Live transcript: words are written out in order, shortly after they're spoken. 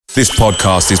This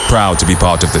podcast is proud to be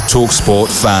part of the TalkSport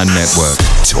Fan Network.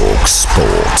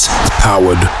 TalkSport.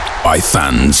 Powered by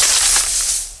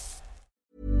fans.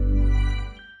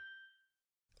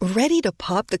 Ready to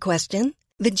pop the question?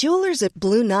 The jewelers at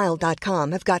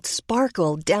BlueNile.com have got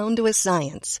sparkle down to a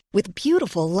science with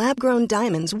beautiful lab-grown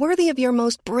diamonds worthy of your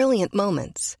most brilliant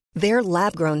moments. Their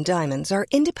lab-grown diamonds are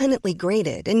independently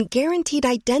graded and guaranteed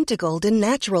identical to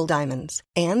natural diamonds.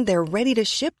 And they're ready to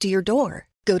ship to your door.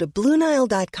 Go to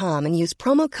BlueNile.com and use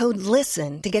promo code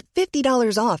LISTEN to get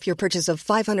 $50 off your purchase of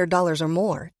 $500 or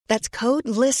more. That's code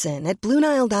LISTEN at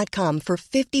BlueNile.com for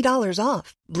 $50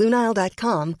 off.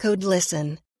 BlueNile.com, code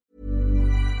LISTEN.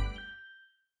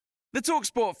 The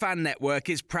TalkSport Fan Network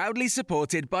is proudly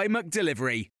supported by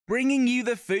McDelivery, bringing you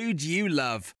the food you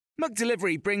love.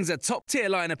 McDelivery brings a top-tier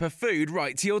lineup of food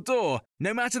right to your door.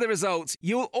 No matter the result,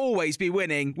 you'll always be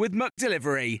winning with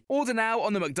McDelivery. Order now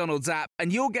on the McDonald's app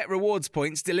and you'll get rewards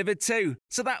points delivered too.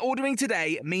 So that ordering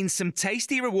today means some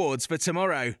tasty rewards for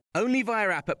tomorrow. Only via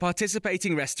app at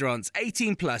participating restaurants.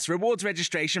 18 plus. Rewards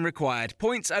registration required.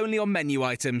 Points only on menu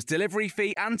items. Delivery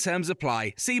fee and terms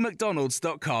apply. See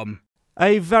mcdonalds.com.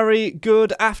 A very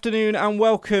good afternoon and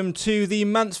welcome to the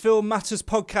Mansfield Matters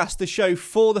podcast, the show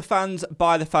for the fans,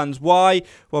 by the fans. Why?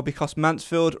 Well, because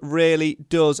Mansfield really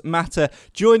does matter.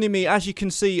 Joining me, as you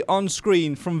can see on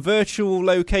screen, from virtual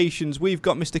locations, we've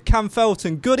got Mr. Cam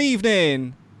Felton. Good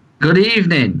evening. Good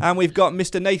evening. And we've got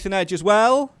Mr. Nathan Edge as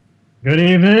well. Good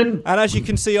evening. And as you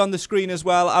can see on the screen as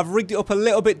well, I've rigged it up a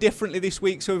little bit differently this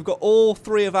week, so we've got all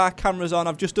three of our cameras on.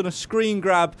 I've just done a screen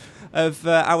grab of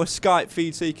our Skype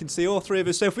feed so you can see all three of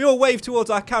us. So if we all wave towards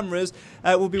our cameras,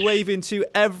 we'll be waving to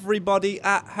everybody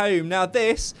at home. Now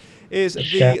this is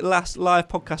the last live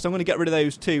podcast. I'm going to get rid of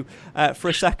those two for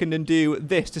a second and do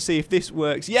this to see if this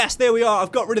works. Yes, there we are.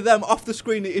 I've got rid of them off the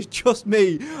screen. It is just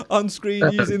me on screen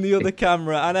using the other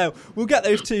camera. I know. We'll get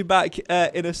those two back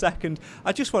in a second.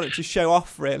 I just wanted to show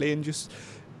off really and just...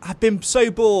 I've been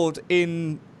so bored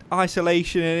in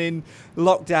isolation and in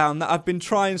lockdown that I've been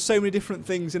trying so many different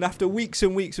things, and after weeks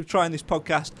and weeks of trying this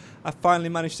podcast, I finally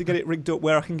managed to get it rigged up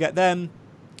where I can get them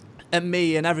and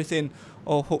me and everything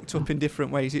all hooked up in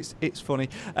different ways. It's funny.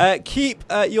 Keep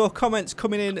your comments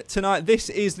coming in tonight. This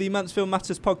is the Mansfield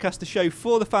Matters podcast, the show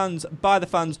for the fans, by the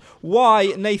fans.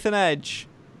 Why, Nathan Edge?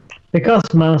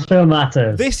 Because Mansfield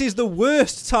matters. This is the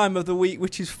worst time of the week,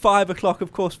 which is 5 o'clock,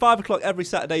 of course. 5 o'clock every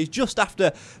Saturday is just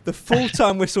after the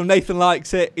full-time whistle. Nathan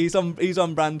likes it. He's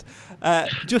on brand.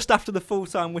 Just after the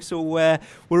full-time whistle, where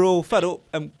we're all fed up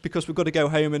because we've got to go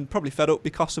home, and probably fed up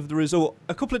because of the result.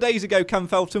 A couple of days ago, Cam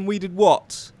Felton, we did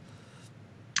what?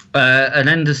 An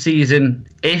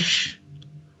end-of-season-ish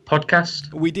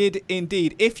podcast. We did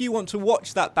indeed. If you want to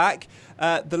watch that back,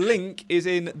 the link is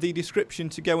in the description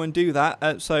to go and do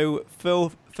that. So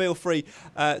feel free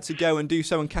to go and do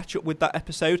so and catch up with that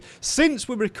episode. Since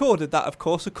we recorded that, of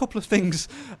course, a couple of things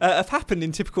have happened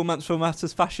in typical Mansfield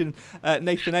Matters fashion,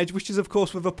 Nathan Edge, which is, of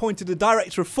course, we've appointed a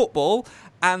director of football,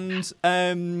 and,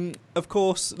 of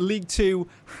course, League Two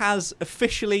has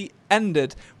officially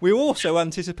ended. We were also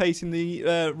anticipating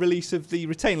the release of the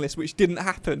retain list, which didn't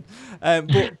happen.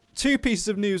 But two pieces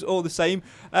of news all the same.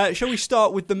 Shall we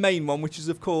start with the main one, which is,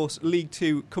 of course, League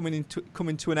Two coming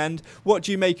to an end? What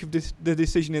do you make of the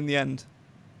decision in the end?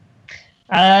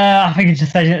 I think it's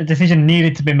a decision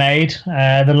needed to be made.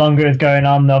 The longer it's going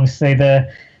on, obviously,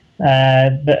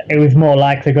 it was more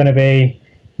likely going to be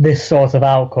this sort of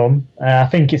outcome. I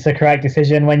think it's a correct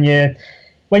decision when you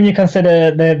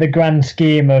consider the grand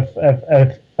scheme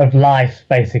of life,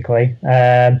 basically.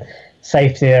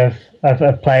 Safety of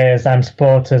players and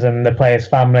supporters and the players'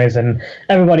 families and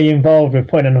everybody involved with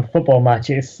putting on a football match.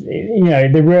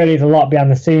 There really is a lot behind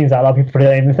the scenes that a lot of people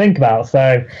don't even think about.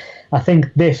 So I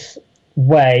think this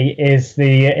way is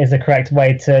the correct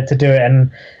way to do it,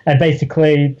 and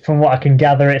basically, from what I can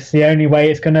gather, it's the only way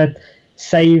it's going to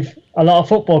save a lot of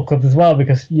football clubs as well,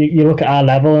 because you look at our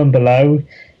level and below.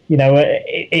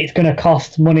 It's going to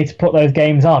cost money to put those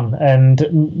games on, and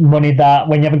money that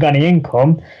when you haven't got any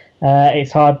income,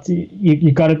 it's hard.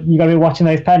 You've got to be watching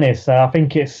those pennies. So I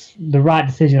think it's the right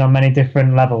decision on many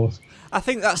different levels. I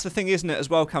think that's the thing, isn't it, as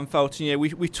well, Cam Felton?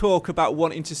 We talk about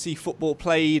wanting to see football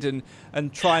played and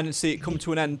trying to see it come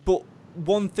to an end, but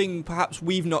one thing perhaps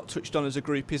we've not touched on as a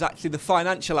group is actually the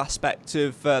financial aspect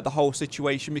of the whole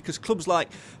situation, because clubs like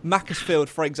Macclesfield,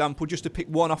 for example, just to pick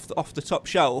one off the top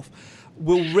shelf,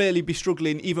 will really be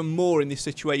struggling even more in this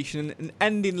situation, and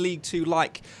ending League Two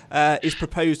like is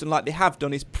proposed and like they have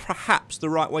done is perhaps the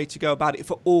right way to go about it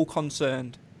for all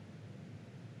concerned.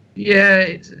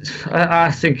 Yeah,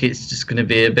 I think it's just going to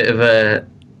be a bit of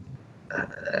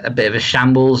a bit of a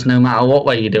shambles no matter what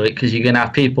way you do it, because you're going to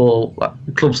have people,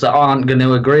 clubs that aren't going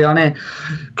to agree on it,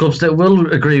 clubs that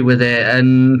will agree with it,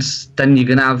 and then you're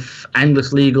going to have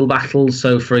endless legal battles.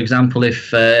 So, for example,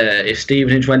 if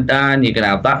Stevenage went down, you're going to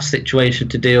have that situation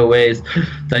to deal with.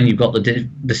 Then you've got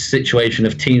the situation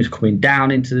of teams coming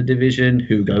down into the division,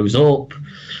 who goes up.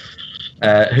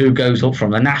 Who goes up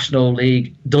from the National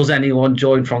League? Does anyone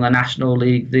join from the National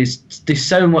League? There's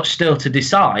so much still to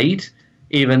decide,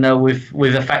 even though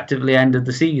we've effectively ended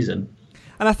the season.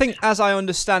 And I think, as I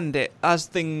understand it, as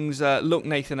things look,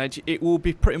 Nathan Edge, it will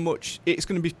be pretty much, it's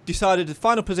going to be decided, the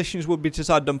final positions will be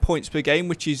decided on points per game,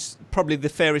 which is probably the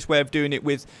fairest way of doing it,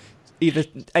 with either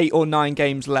 8 or 9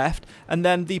 games left. And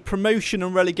then the promotion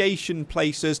and relegation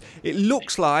places, it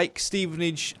looks like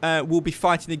Stevenage will be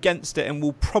fighting against it and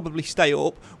will probably stay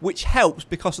up, which helps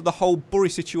because of the whole Bury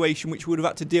situation, which we would have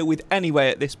had to deal with anyway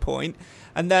at this point.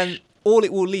 And then all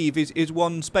it will leave is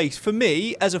one space. For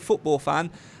me, as a football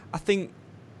fan, I think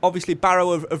obviously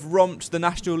Barrow have romped the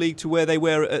National League to where they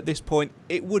were at this point.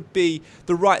 It would be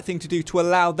the right thing to do to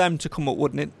allow them to come up,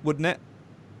 wouldn't it?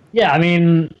 Yeah, I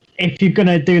mean, if you're going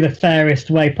to do the fairest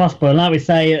way possible, and like we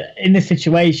say, in this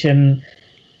situation,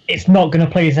 it's not going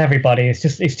to please everybody. It's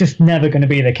just never going to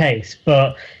be the case.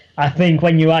 But I think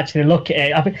when you actually look at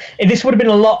it, I think this would have been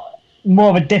a lot more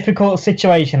of a difficult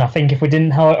situation, I think, if we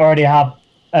didn't already have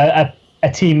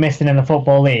a team missing in the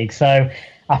Football League. So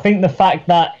I think the fact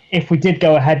that if we did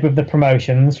go ahead with the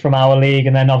promotions from our league,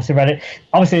 and then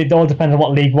obviously it all depends on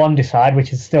what League One decide,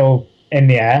 which is still in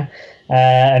the air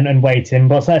and waiting.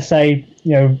 But let's say,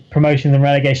 promotions and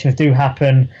relegations do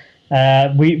happen.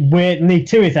 League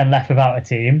Two is then left without a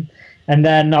team, and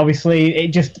then obviously it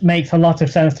just makes a lot of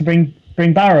sense to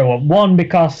bring Barrow up. One,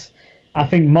 because I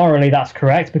think morally that's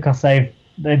correct, because they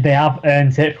have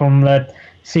earned it from the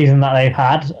season that they've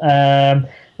had.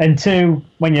 And two,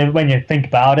 when you think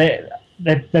about it,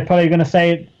 they're probably going to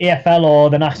say EFL or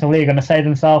the National League are going to save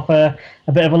themselves a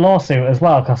bit of a lawsuit as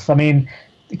well, because I mean,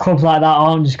 clubs like that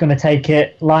aren't just going to take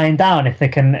it lying down if they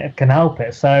can help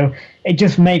it. So it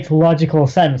just makes logical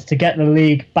sense to get the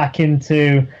league back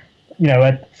into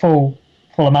a full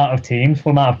amount of teams,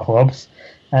 full amount of clubs,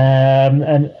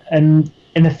 and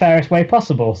in the fairest way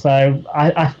possible. So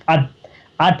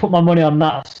I'd put my money on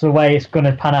that's the way it's going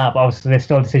to pan out, but obviously there's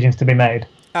still decisions to be made.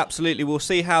 Absolutely. We'll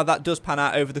see how that does pan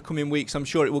out over the coming weeks. I'm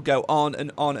sure it will go on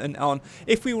and on and on.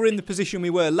 If we were in the position we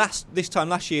were this time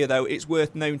last year, though, it's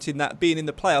worth noting that being in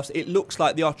the playoffs, it looks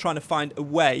like they are trying to find a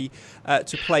way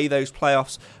to play those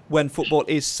playoffs when football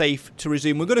is safe to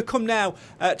resume. We're going to come now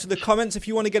to the comments. If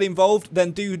you want to get involved,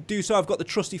 then do so. I've got the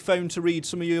trusty phone to read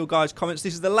some of your guys' comments.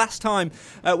 This is the last time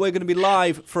we're going to be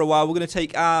live for a while. We're going to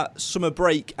take our summer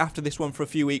break after this one for a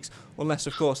few weeks, unless,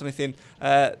 of course, anything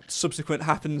subsequent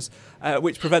happens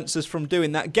which prevents us from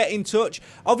doing that. Get in touch.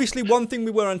 Obviously, one thing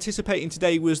we were anticipating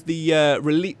today was the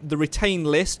retain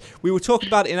list. We were talking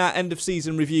about it in our end of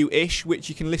season review-ish, which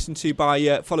you can listen to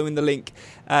by following the link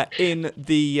in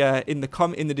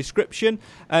the description.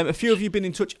 A few of you have been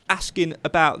in touch asking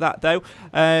about that, though.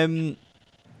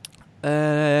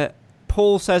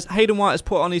 Paul says Hayden White has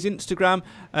put on his Instagram,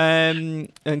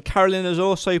 and Carolyn has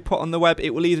also put on the web, it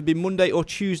will either be Monday or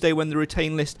Tuesday when the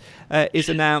retain list is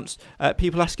announced.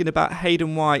 People asking about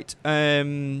Hayden White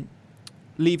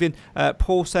leaving.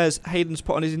 Paul says Hayden's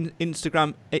put on his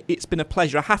Instagram, it's been a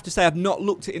pleasure. I have to say I've not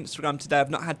looked at Instagram today,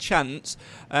 I've not had chance,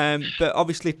 but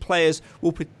obviously players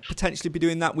will potentially be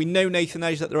doing that. We know, Nathan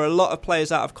Edge, that there are a lot of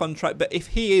players out of contract, but if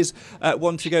he is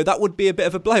one to go, that would be a bit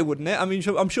of a blow, wouldn't it? I mean,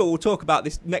 I'm sure we'll talk about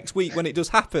this next week when it does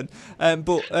happen,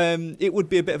 but it would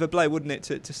be a bit of a blow, wouldn't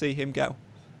it, to see him go?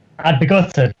 I'd be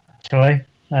gutted, actually.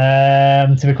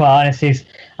 To be quite honest,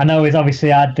 I know he's obviously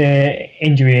had the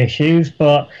injury issues,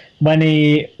 but when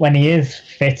he is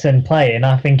fit and playing,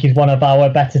 I think he's one of our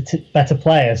better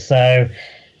players. So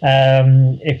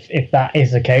if that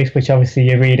is the case, which obviously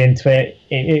you read into it,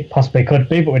 it possibly could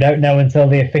be, but we don't know until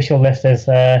the official list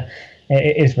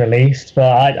is released.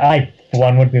 But I for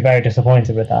one, would be very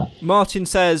disappointed with that. Martin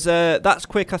says, that's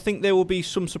quick. I think there will be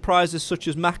some surprises such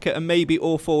as Macca and maybe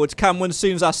all forwards. Cameron, as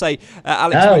soon as I say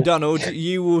Alex McDonald,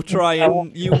 you will try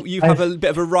and you have a bit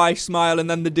of a wry smile, and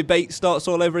then the debate starts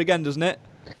all over again, doesn't it?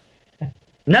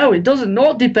 No, it doesn't.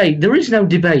 Not debate. There is no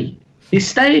debate. He's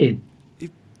staying. He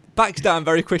backs down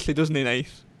very quickly, doesn't he,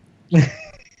 Nath?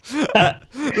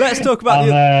 Let's talk about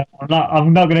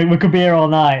I'm not going to... We could be here all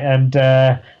night, and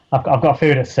I've got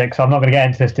food at 6, so I'm not going to get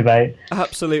into this debate.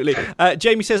 Absolutely.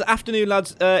 Jamie says, afternoon,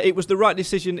 lads. It was the right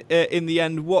decision in the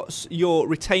end. What's your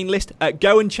retain list?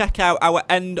 Go and check out our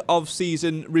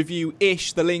end-of-season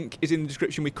review-ish. The link is in the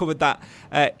description. We covered that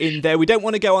in there. We don't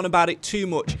want to go on about it too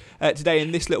much today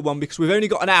in this little one because we've only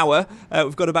got an hour.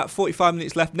 We've got about 45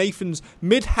 minutes left. Nathan's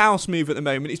mid-house move at the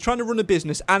moment. He's trying to run a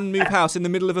business and move house in the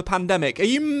middle of a pandemic. Are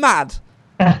you mad?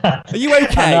 Are you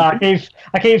okay?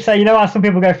 I keep saying, you know how some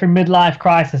people go through midlife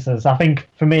crises? I think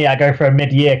for me, I go through a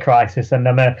mid-year crisis, and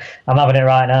I'm having it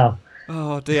right now.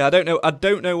 Oh dear, I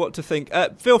don't know what to think.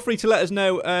 Feel free to let us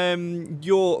know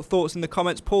your thoughts in the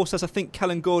comments. Paul says, I think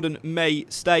Kellen Gordon may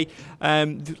stay.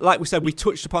 Like we said, we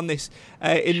touched upon this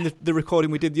in the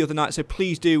recording we did the other night, so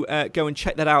please do go and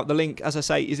check that out. The link, as I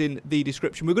say, is in the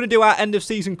description. We're going to do our end of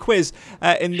season quiz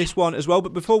in this one as well,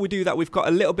 but before we do that, we've got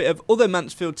a little bit of other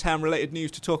Mansfield Town related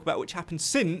news to talk about, which happened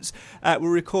since we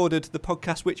recorded the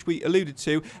podcast, which we alluded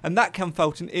to, and that, Cam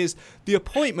Felton, is the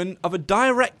appointment of a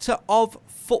director of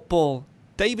football,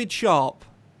 David Sharp.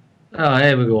 Oh,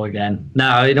 here we go again.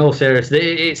 No, in all seriousness,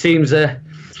 it seems a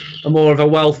more of a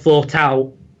well thought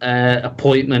out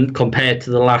appointment compared to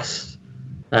the last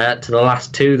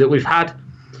two that we've had,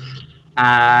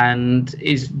 and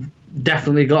he's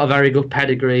definitely got a very good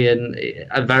pedigree and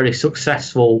a very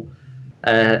successful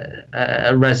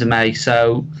resume.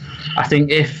 So, I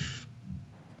think if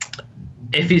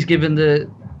he's given the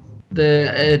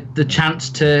chance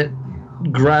to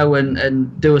grow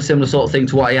and do a similar sort of thing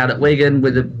to what he had at Wigan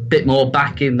with a bit more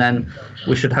backing, then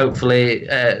we should hopefully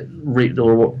reap the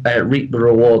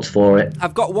rewards for it.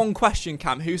 I've got one question,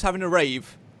 Cam. Who's having a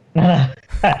rave?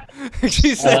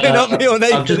 She's certainly not me or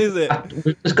Nathan, is it?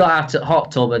 We've just got out at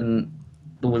Hot Tub and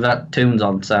we've had tunes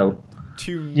on, so...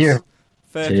 Tunes. Yeah.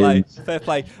 Fair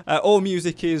play. All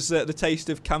music is the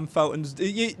taste of Cam Felton's...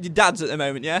 Your dad's at the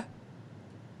moment, yeah?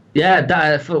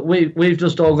 Yeah, we've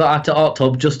just all got out to Hot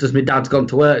Tub just as my dad's gone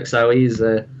to work, so he's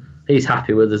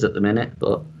happy with us at the minute.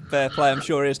 But fair play, I'm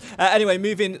sure he is. Anyway,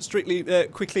 moving strictly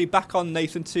quickly back on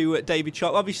Nathan to David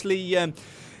Sharp. Obviously,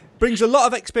 brings a lot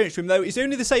of experience to him, though. He's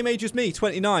only the same age as me,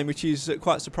 29, which is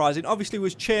quite surprising. Obviously,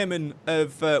 was chairman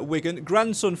of Wigan,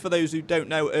 grandson, for those who don't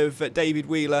know, of David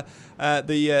Wheeler,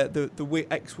 the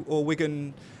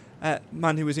ex-Wigan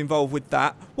man who was involved with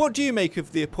that. What do you make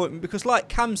of the appointment? Because like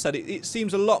Cam said, it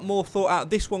seems a lot more thought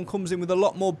out. This one comes in with a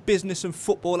lot more business and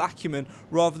football acumen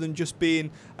rather than just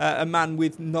being a man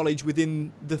with knowledge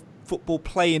within the football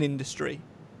playing industry.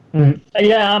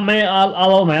 Yeah, I mean,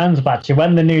 I'll hold my hands up, actually.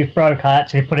 When the news broke, I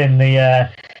actually put in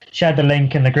shared the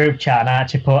link in the group chat, and I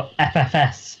actually put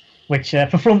FFS, which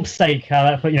for frump's sake,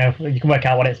 you can work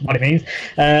out what it means.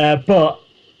 But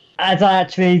as I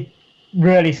actually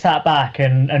really sat back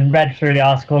and read through the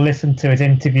article, listened to his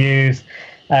interviews,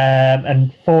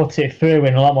 and thought it through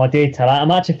in a lot more detail,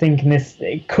 I'm actually thinking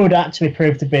it could actually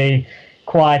prove to be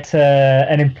quite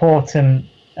an important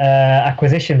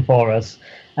acquisition for us.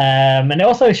 And it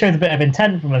also shows a bit of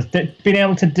intent from us. Being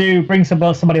able to bring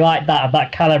somebody like that of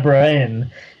that calibre in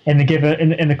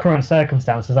the current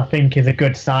circumstances, I think is a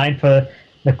good sign for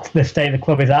the state the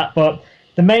club is at. But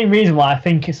the main reason why I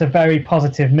think it's a very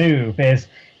positive move is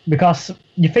because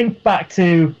you think back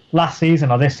to last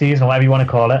season or this season or whatever you want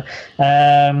to call it,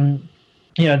 the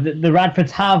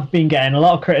Radfords have been getting a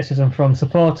lot of criticism from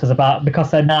supporters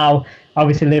because they're now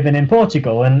obviously living in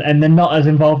Portugal and they're not as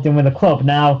involved with the club.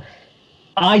 Now,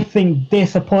 I think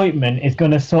this appointment is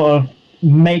going to sort of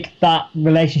make that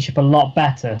relationship a lot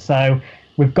better. So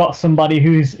we've got somebody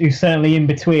who's certainly in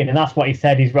between, and that's what he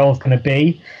said his role is going to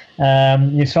be.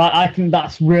 So I think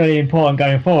that's really important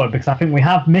going forward because I think we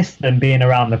have missed them being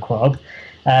around the club,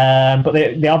 but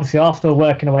they obviously are still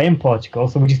working away in Portugal,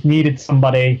 so we just needed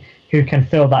somebody who can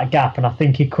fill that gap, and I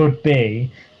think he could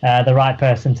be the right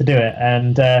person to do it.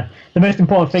 And the most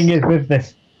important thing is with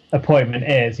this appointment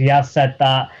is he has said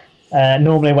that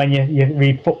normally when you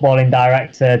read footballing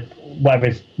director, whatever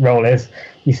his role is,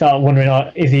 you start wondering,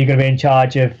 is he going to be in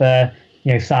charge of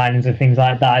signings and things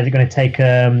like that? Is he going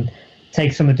to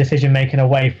take some of the decision making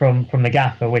away from the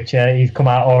gaffer, which he's come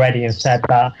out already and said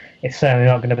that it's certainly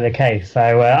not going to be the case.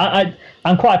 So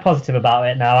I'm quite positive about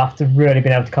it now after really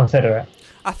being able to consider it.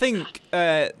 I think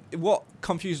what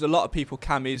confuses a lot of people,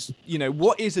 Cam, is,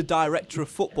 what is a director of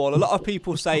football? A lot of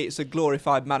people say it's a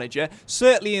glorified manager.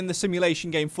 Certainly in the simulation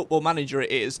game Football Manager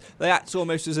it is. They act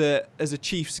almost as a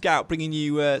chief scout, bringing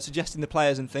you, suggesting the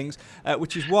players and things,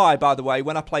 which is why, by the way,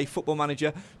 when I play Football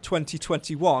Manager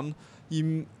 2021...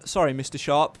 sorry, Mr.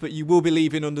 Sharp, but you will be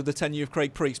leaving under the tenure of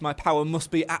Craig Priest. My power must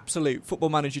be absolute. Football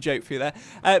Manager joke for you there.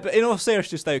 But in all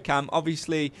seriousness, though, Cam,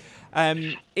 obviously,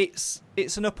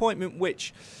 it's an appointment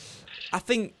which I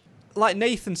think like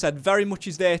Nathan said, very much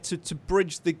is there to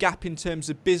bridge the gap in terms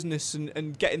of business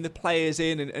and getting the players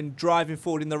in and driving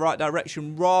forward in the right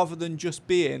direction, rather than just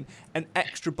being an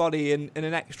extra body and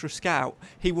an extra scout.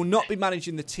 He will not be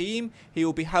managing the team. He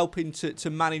will be helping to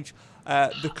manage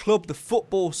the club, the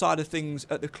football side of things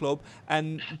at the club,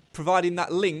 and providing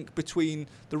that link between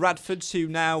the Radfords, who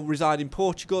now reside in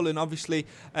Portugal, and obviously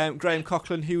Graham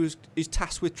Coughlan, who is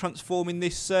tasked with transforming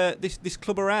this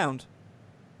club around.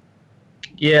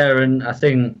 Yeah, and I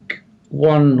think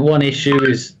one issue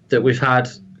is that we've had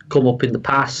come up in the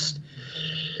past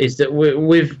is that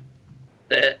we've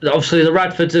obviously the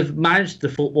Radfords have managed the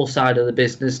football side of the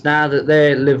business. Now that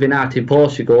they're living out in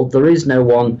Portugal, there is no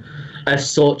one as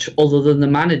such other than the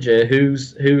manager. Who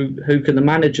can the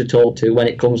manager talk to when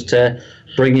it comes to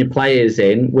bringing players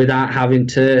in without having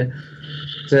to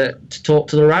talk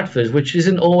to the Radfords, which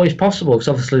isn't always possible, because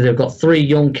obviously they've got 3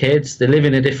 young kids, they live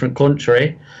in a different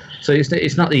country, so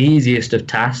it's not the easiest of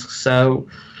tasks. So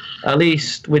at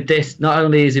least with this, not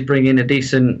only is he bringing a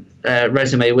decent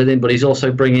resume with him, but he's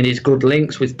also bringing his good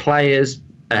links with players,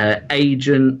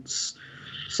 agents,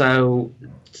 so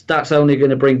that's only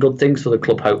going to bring good things for the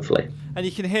club, hopefully. And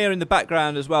you can hear in the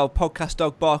background as well, podcast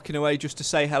dog barking away just to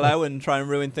say hello and try and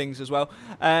ruin things as well.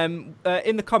 In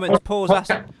the comments, Paul's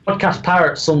asked... Podcast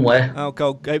parrot somewhere. Oh,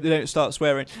 God, hope they don't start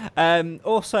swearing.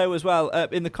 Also, as well,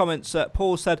 in the comments,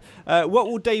 Paul said, what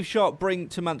will Dave Sharp bring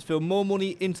to Mansfield? More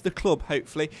money into the club,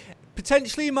 hopefully.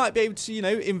 Potentially he might be able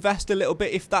to, invest a little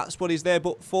bit if that's what he's there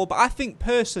for. But I think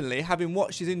personally, having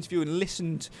watched his interview and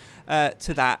listened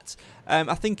to that,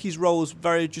 I think his role is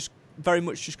very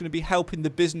much just going to be helping the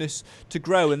business to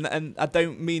grow, and I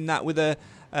don't mean that with a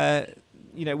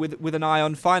with an eye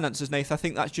on finances, Nathan. I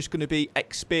think that's just going to be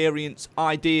experience,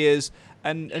 ideas,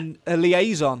 and a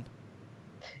liaison.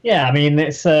 Yeah, I mean,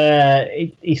 it's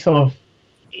he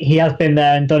has been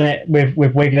there and done it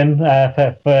with Wigan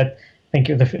for I think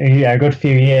it was a good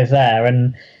few years there,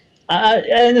 and at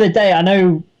the end of the day, I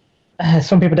know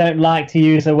some people don't like to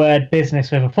use the word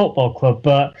business with a football club,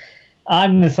 but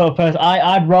I'm the sort of person,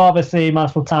 I'd rather see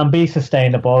Mansfield Town be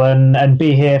sustainable and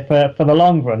be here for the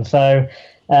long run. So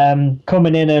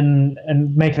coming in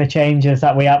and making the changes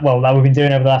that we've been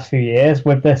doing over the last few years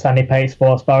with the Sandy Pate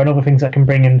Sports Bar and other things that can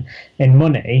bring in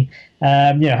money,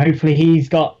 hopefully he's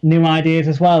got new ideas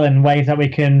as well and ways that we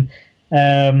can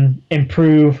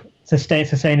improve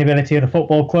sustainability of the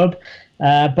football club.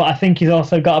 But I think he's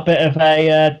also got a bit of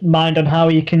a mind on how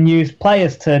he can use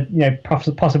players to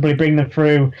possibly bring them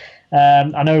through.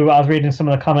 I know I was reading some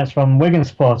of the comments from Wigan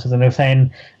supporters, and they were saying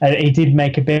he did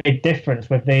make a big difference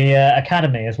with the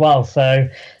academy as well. So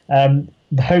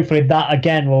hopefully that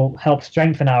again will help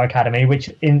strengthen our academy, which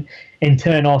in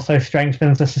turn also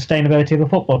strengthens the sustainability of the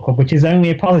football club, which is only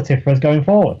a positive for us going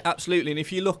forward. Absolutely, and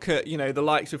if you look at the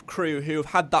likes of Crewe, who have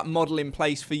had that model in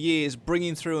place for years,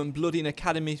 bringing through and blooding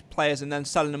academy players and then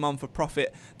selling them on for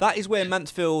profit, that is where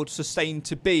Mansfield sustained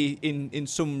to be in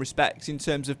some respects in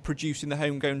terms of producing the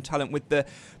homegrown talent with the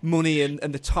money and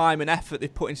the time and effort they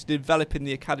put into developing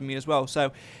the academy as well.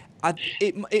 So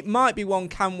it might be one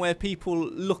where people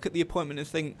look at the appointment and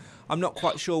think, I'm not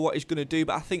quite sure what he's going to do,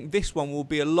 but I think this one will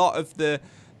be a lot of the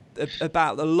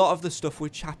stuff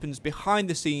which happens behind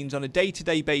the scenes on a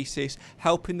day-to-day basis,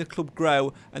 helping the club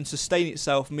grow and sustain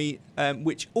itself,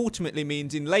 which ultimately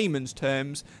means, in layman's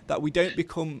terms, that we don't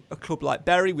become a club like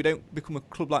Bury, we don't become a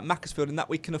club like Macclesfield, and that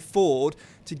we can afford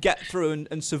to get through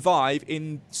and survive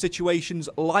in situations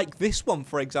like this one,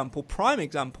 for example. Prime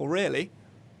example, really.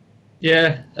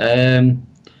 Yeah,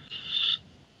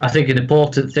 I think an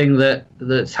important thing that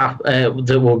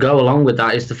will go along with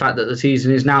that is the fact that the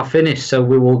season is now finished, so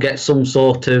we will get some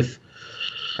sort of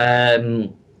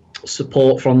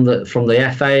support from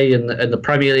the FA and the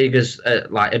Premier League as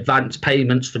like advance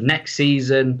payments for next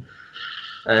season,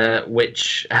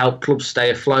 which help clubs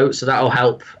stay afloat. So that will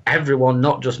help everyone,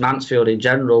 not just Mansfield in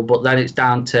general. But then it's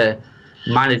down to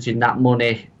managing that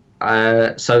money.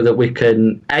 So that we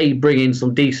can bring in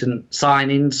some decent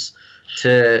signings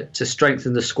to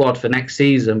strengthen the squad for next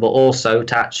season, but also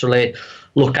to actually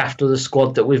look after the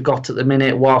squad that we've got at the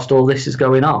minute whilst all this is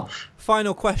going off.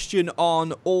 Final question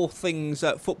on all things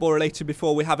football related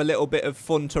before we have a little bit of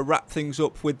fun to wrap things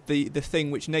up with the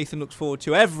thing which Nathan looks forward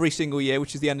to every single year,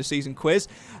 which is the end of season quiz.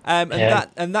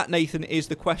 That Nathan is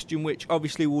the question which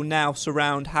obviously will now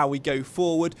surround how we go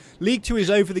forward. League 2 is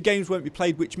over, the games won't be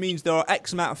played, which means there are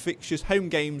X amount of fixtures, home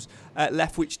games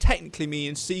left, which technically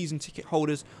means season ticket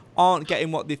holders aren't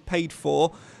getting what they've paid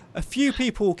for. A few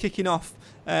people kicking off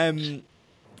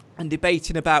and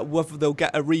debating about whether they'll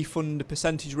get a refund, a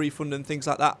percentage refund and things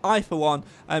like that. I, for one,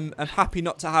 am happy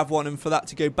not to have one and for that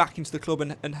to go back into the club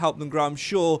and help them grow. I'm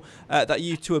sure that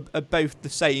you two are both the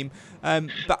same.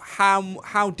 But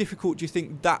how difficult do you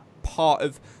think that part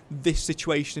of this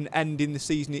situation and ending the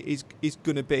season is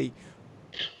going to be?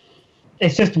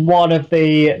 It's just one of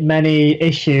the many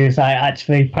issues I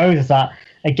actually pose that,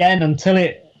 again,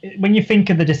 when you think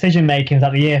of the decision makings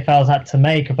that the EFL's had to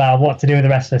make about what to do with the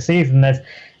rest of the season, there's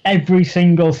every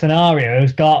single scenario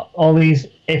has got all these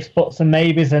ifs, buts, and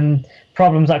maybes and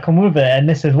problems that come with it, and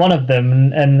this is one of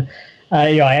them. And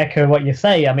I echo what you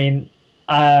say. I mean,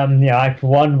 I for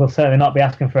one will certainly not be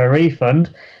asking for a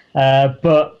refund,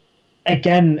 but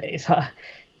again, it's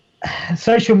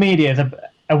social media is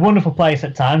a wonderful place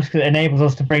at times because it enables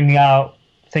us to bring out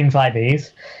things like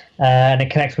these, and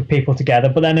it connects with people together.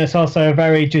 But then it's also a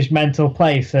very judgmental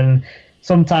place, and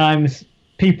sometimes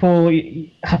people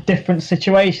have different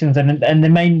situations and they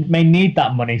may need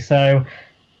that money, so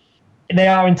they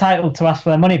are entitled to ask for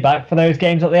their money back for those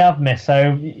games that they have missed.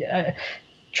 So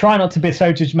try not to be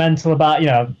so judgmental about,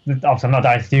 obviously I'm not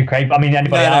dying to do, Craig, but I mean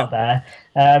anybody out there,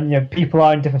 people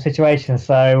are in different situations.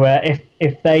 So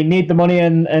if they need the money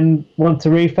and want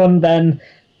to refund, then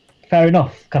fair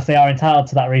enough, because they are entitled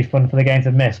to that refund for the games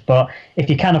they've missed. But if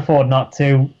you can afford not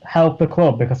to, help the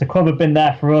club, because the club have been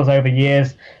there for us over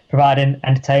years, providing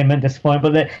entertainment,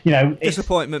 disappointment, but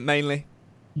disappointment mainly,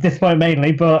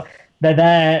 but they're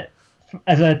there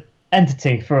as an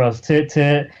entity for us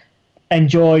to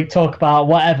enjoy, talk about,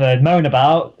 whatever, moan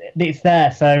about. It's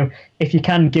there. So if you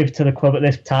can give to the club at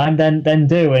this time, then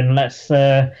do, and let's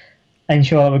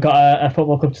ensure that we've got a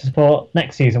football club to support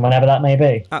next season, whenever that may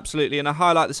be. Absolutely, and I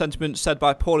highlight the sentiment said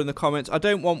by Paul in the comments. I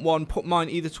don't want one, put mine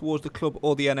either towards the club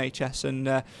or the NHS,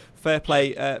 and fair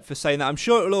play for saying that. I'm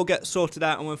sure it'll all get sorted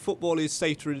out, and when football is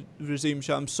safe to resume,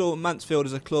 I'm sure Mansfield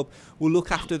as a club will look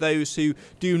after those who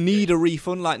do need a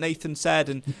refund, like Nathan said,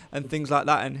 and things like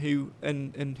that, and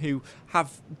who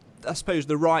have, I suppose,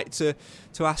 the right to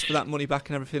ask for that money back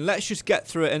and everything. Let's just get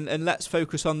through it and let's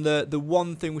focus on the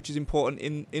one thing which is important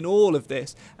in all of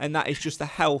this, and that is just the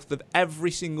health of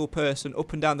every single person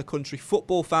up and down the country,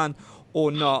 football fan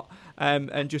or not,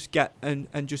 and just get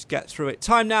through it.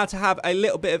 Time now to have a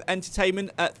little bit of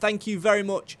entertainment. Thank you very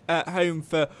much at home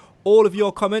for all of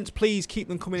your comments. Please keep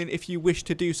them coming in if you wish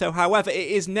to do so. However, it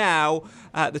is now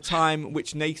the time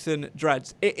which Nathan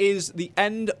dreads. It is the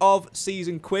end of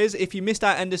season quiz. If you missed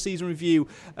our end of season review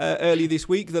earlier this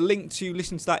week, the link to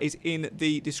listen to that is in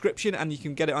the description, and you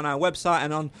can get it on our website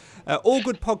and on all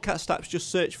good podcast apps. Just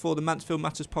search for the Mansfield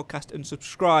Matters podcast and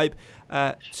subscribe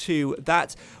to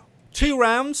that. 2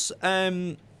 rounds.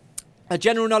 A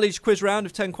general knowledge quiz round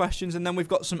of 10 questions, and then we've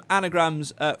got some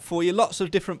anagrams for you. Lots of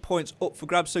different points up for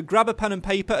grabs. So grab a pen and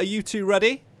paper. Are you two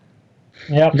ready?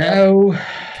 Yep. No.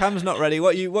 Cam's not ready.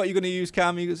 What are you going to use,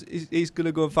 Cam? He's going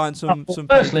to go and find some.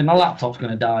 Firstly, my laptop's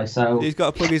going to die, so he's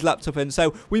got to plug his laptop in.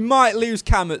 So we might lose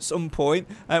Cam at some point,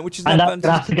 which is. And I'm going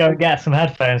to have to go and get some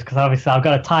headphones, because obviously I've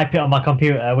got to type it on my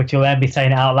computer, which will then be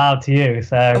saying it out loud to you.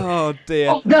 So. Oh dear.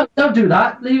 Oh, no, don't do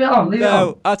that. Leave it on. Leave it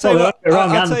on. I'll tell you what.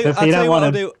 I'll tell you what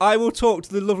I'll do. I will talk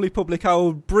to the lovely public. I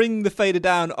will bring the fader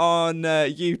down on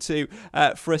you two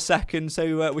for a second,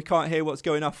 so we can't hear what's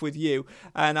going off with you,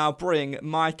 and I'll bring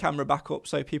my camera back up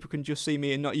so people can just see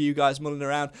me and not you guys mulling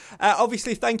around.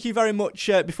 Obviously, thank you very much.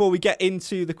 Before we get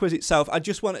into the quiz itself, I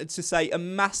just wanted to say a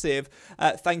massive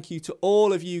thank you to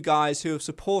all of you guys who have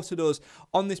supported us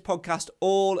on this podcast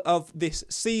all of this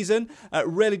season.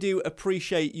 Really do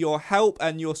appreciate your help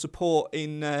and your support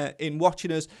in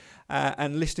watching us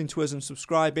and listening to us and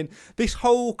subscribing. This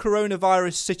whole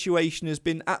coronavirus situation has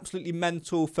been absolutely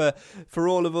mental for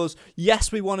all of us.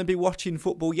 Yes, we want to be watching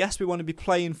football. Yes, we want to be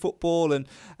playing football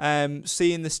and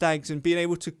seeing the Stags and being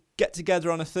able to get together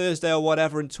on a Thursday or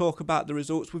whatever and talk about the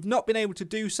results. We've not been able to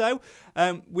do so.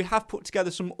 We have put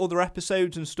together some other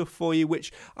episodes and stuff for you,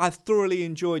 which I've thoroughly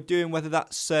enjoyed doing, whether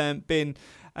that's been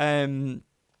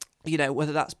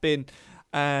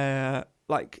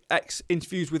like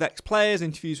interviews with ex-players,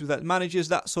 interviews with ex-managers,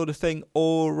 that sort of thing,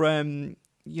 or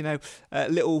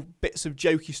little bits of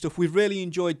jokey stuff. We've really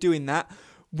enjoyed doing that.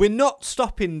 We're not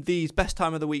stopping these Best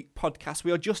Time of the Week podcasts.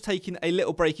 We are just taking a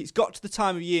little break. It's got to the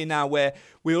time of year now where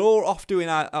we're all off doing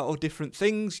our different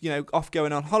things, off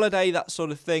going on holiday, that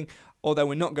sort of thing. although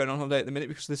we're not going on holiday at the minute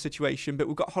because of the situation, but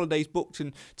we've got holidays booked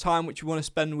and time which we want to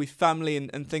spend with family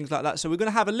and things like that. So we're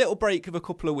going to have a little break of a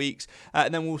couple of weeks,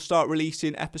 and then we'll start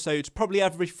releasing episodes probably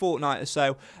every fortnight or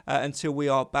so until we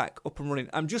are back up and running.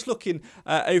 I'm just looking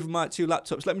over my 2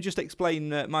 laptops. Let me just explain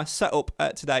my setup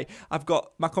today. I've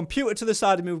got my computer to the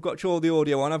side of me. We've got all the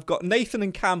audio on. I've got Nathan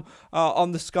and Cam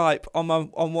on the Skype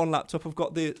on one laptop. I've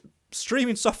got the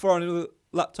streaming software on another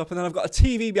laptop, and then I've got a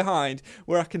TV behind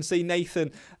where I can see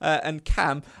Nathan and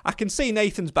Cam. I can see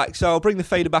Nathan's back, so I'll bring the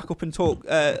fader back up and talk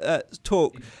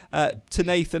to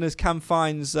Nathan as Cam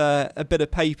finds a bit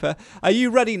of paper. Are you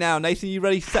ready now, Nathan? Are you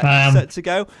ready set to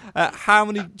go? How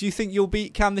many do you think you'll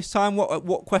beat Cam this time?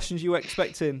 What questions are you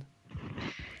expecting?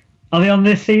 Are they on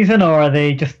this season, or are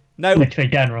they just literally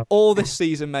general? All this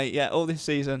season, mate. Yeah, all this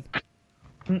season.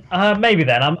 Maybe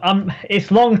then.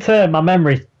 It's long term. My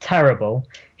memory's terrible.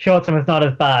 Short term is not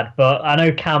as bad, but I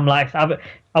know Cam likes. I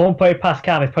won't put it past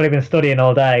Cam. He's probably been studying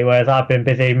all day, whereas I've been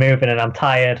busy moving and I'm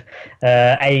tired,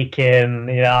 aching.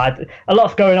 A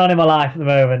lot's going on in my life at the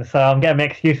moment, so I'm getting my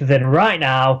excuses in right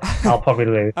now. I'll probably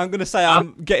lose. I'm going to say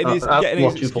I'm getting his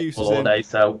excuses in. Day,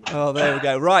 so. Oh, there we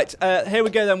go. Right, here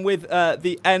we go then with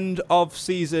the end of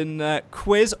season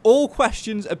quiz. All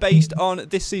questions are based on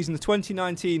this season, the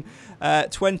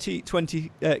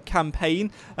 2019-2020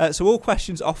 campaign. So all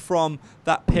questions are from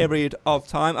that period of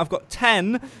time. I've got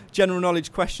 10 general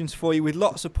knowledge questions for you with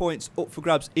lots of points up for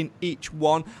grabs in each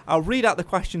one. I'll read out the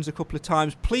questions a couple of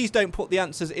times. Please don't put the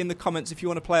answers in the comments if you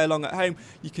want to play along at home.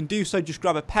 You can do so. Just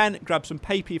grab a pen, grab some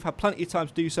paper. You've had plenty of time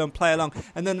to do so and play along.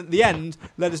 And then at the end,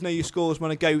 let us know your scores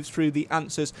when I go through the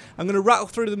answers. I'm going to rattle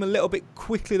through them a little bit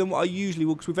quickly than what I usually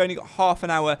will because we've only got half an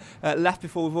hour left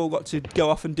before we've all got to go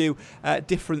off and do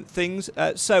different things.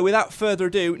 So without further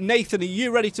ado, Nathan, are you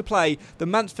ready to play the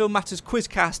Mansfield Matters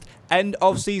Quizcast end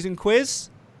of season quiz?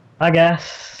 I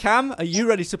guess. Cam, are you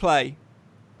ready to play?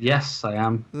 Yes, I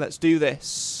am. Let's do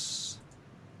this.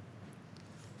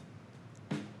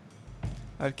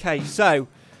 Okay, so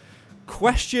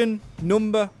question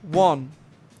number 1.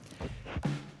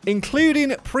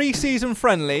 Including pre-season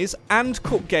friendlies and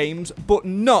cup games, but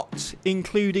not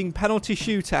including penalty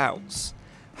shootouts,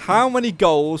 how many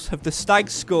goals have the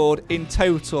Stags scored in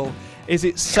total? Is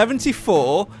it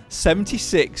 74,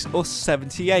 76 or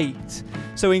 78?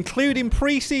 So including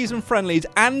pre-season friendlies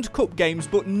and cup games,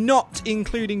 but not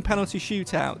including penalty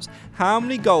shootouts, how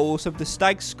many goals have the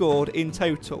Stags scored in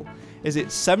total? Is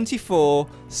it 74,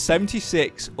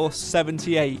 76 or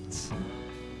 78?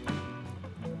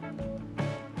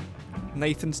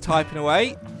 Nathan's typing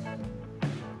away.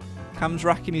 Cam's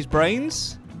racking his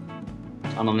brains.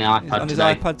 I'm on the iPad He's on his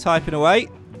today. iPad typing away.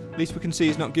 At least we can see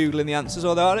he's not Googling the answers,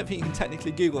 although I don't think you can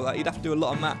technically Google that. You'd have to do a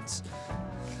lot of maths.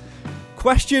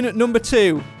 Question number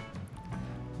 2.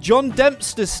 John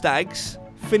Dempster's Stags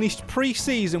finished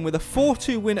pre-season with a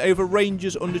 4-2 win over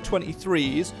Rangers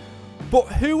under-23s, but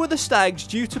who were the Stags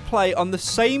due to play on the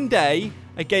same day,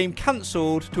 a game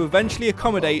cancelled to eventually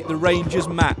accommodate the Rangers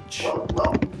match?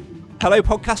 Hello,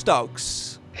 podcast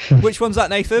dogs. Which one's that,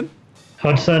 Nathan?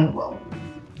 Hudson,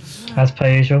 as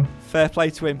per usual. Fair play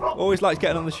to him. Always likes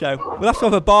getting on the show. We'll have to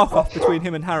have a bark-off between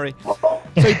him and Harry.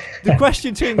 So the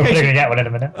question 2, in We're case going to get one in a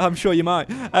minute. I'm sure you might.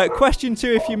 Question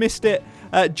 2, if you missed it.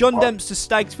 John Dempster's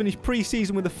Stags finished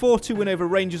pre-season with a 4-2 win over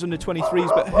Rangers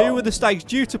under-23s, but who were the Stags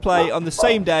due to play on the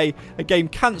same day, a game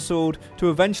cancelled to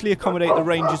eventually accommodate the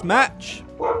Rangers match?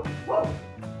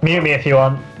 Mute me if you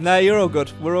want. No, you're all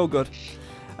good. We're all good.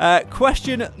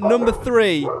 Question number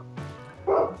 3.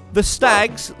 The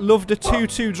Stags loved a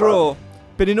 2-2 draw,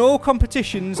 but in all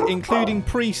competitions, including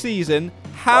pre-season,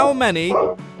 how many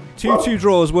 2-2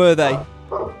 draws were they?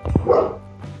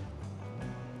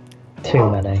 Too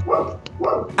many.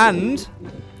 And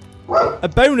a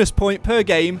bonus point per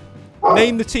game.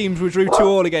 Name the teams we drew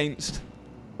 2-2 against.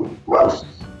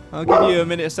 I'll give you a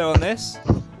minute or so on this.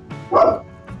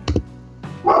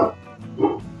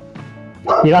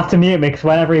 You'll have to mute me because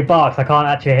whenever he barks, I can't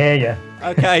actually hear you.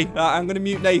 Okay, I'm going to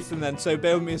mute Nathan then, so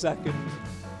bear with me a second.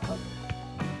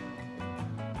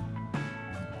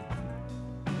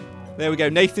 There we go.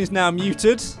 Nathan's now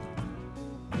muted.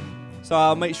 So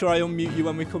I'll make sure I unmute you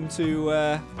when we come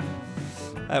to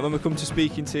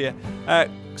speaking to you.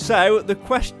 So the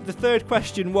third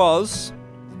question was: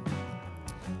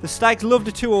 the Stags loved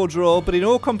a 2-2 draw, but in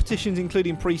all competitions,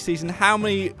 including pre-season, how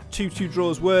many 2-2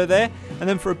 draws were there? And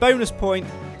then for a bonus point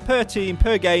per team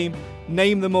per game,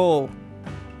 name them all.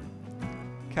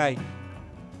 Okay.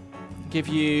 Give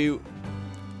you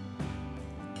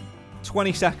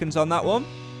 20 seconds on that one.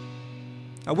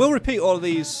 I will repeat all of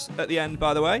these at the end,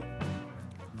 by the way.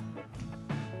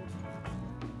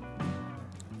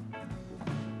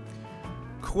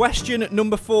 Question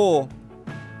number 4.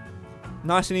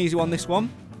 Nice and easy one, this one.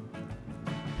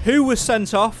 Who was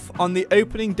sent off on the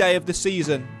opening day of the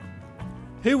season?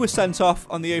 Who was sent off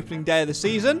on the opening day of the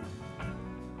season?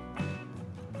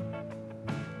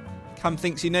 Cam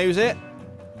thinks he knows it.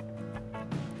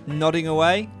 Nodding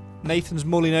away. Nathan's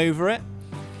mulling over it.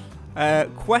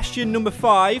 Question number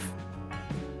 5.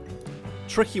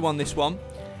 Tricky one, this one.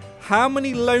 How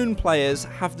many loan players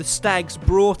have the Stags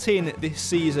brought in this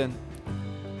season?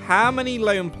 How many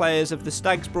loan players have the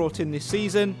Stags brought in this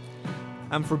season?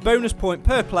 And for a bonus point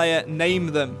per player, name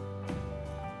them.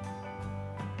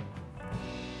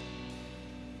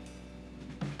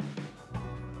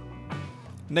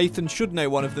 Nathan should know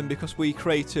one of them because we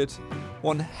created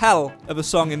one hell of a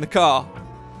song in the car.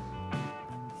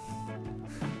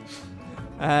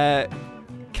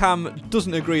 Cam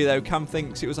doesn't agree though. Cam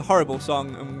thinks it was a horrible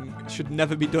song and should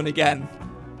never be done again.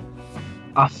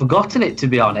 I've forgotten it, to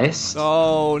be honest.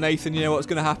 Oh, Nathan, you know what's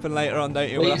going to happen later on,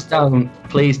 don't you? Please don't.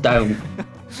 Please don't.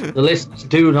 The listeners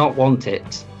do not want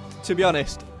it. To be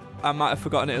honest, I might have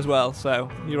forgotten it as well, so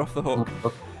you're off the hook.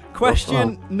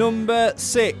 Question number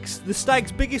 6. The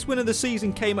Stags' biggest win of the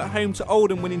season came at home to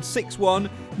Oldham, winning 6-1.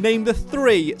 Name the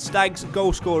 3 Stags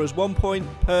goal scorers. 1 point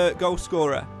per goal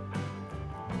scorer.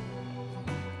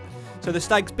 So the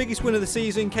Stags' biggest win of the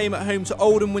season came at home to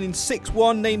Oldham, winning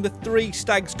 6-1. Name the 3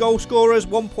 Stags goal scorers.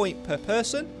 1 point per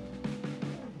person.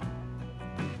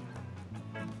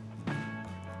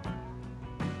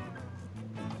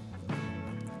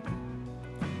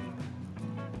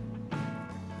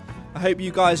 I hope you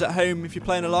guys at home, if you're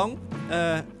playing along,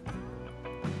 I've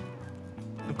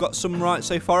got some right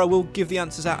so far. I will give the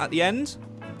answers out at the end.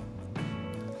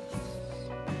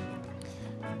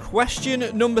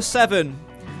 Question number 7.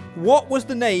 What was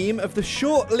the name of the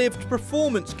short-lived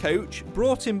performance coach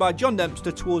brought in by John Dempster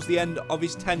towards the end of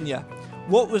his tenure?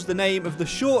 What was the name of the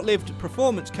short-lived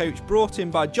performance coach brought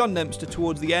in by John Dempster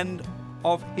towards the end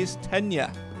of his tenure?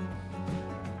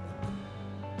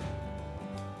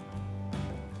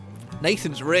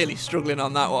 Nathan's really struggling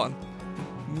on that one.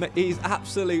 He's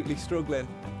absolutely struggling.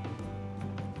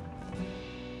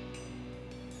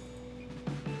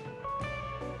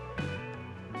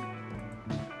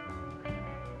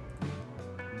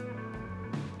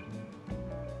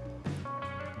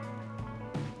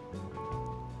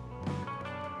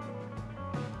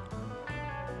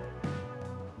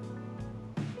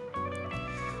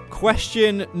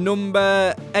 Question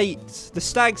number 8. The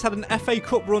Stags had an FA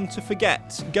Cup run to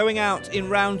forget, going out in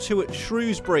round 2 at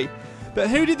Shrewsbury.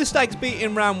 But who did the Stags beat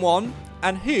in round 1?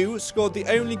 And who scored the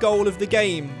only goal of the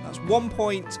game? That's 1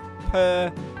 point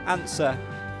per answer.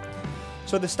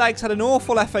 So the Stags had an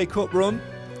awful FA Cup run,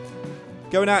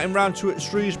 going out in round 2 at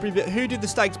Shrewsbury. But who did the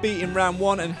Stags beat in round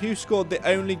 1? And who scored the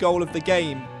only goal of the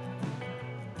game?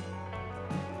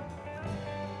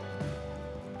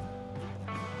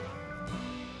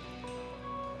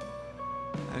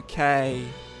 Okay.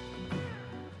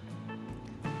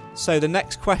 So the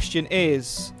next question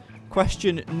is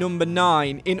question number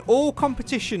 9. In all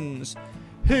competitions,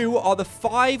 who are the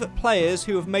 5 players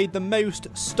who have made the most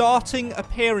starting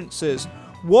appearances?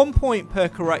 1 point per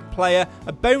correct player,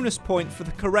 a bonus point for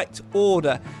the correct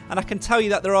order. And I can tell you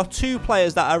that there are 2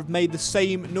 players that have made the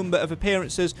same number of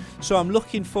appearances, so I'm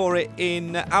looking for it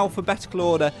in alphabetical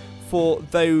order for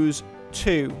those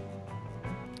 2,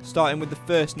 starting with the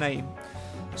first name.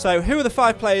 So, who are the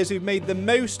 5 players who've made the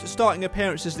most starting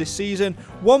appearances this season?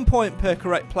 1 point per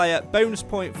correct player, bonus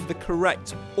point for the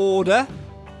correct order.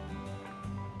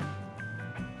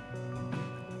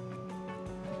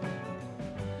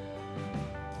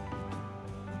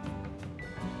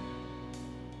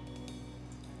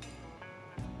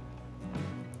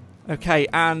 Okay,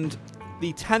 and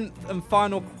the 10th and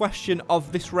final question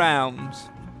of this round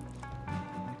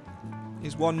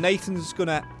is one Nathan's going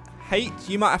to hate.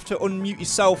 You might have to unmute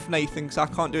yourself, Nathan, because I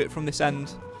can't do it from this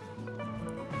end.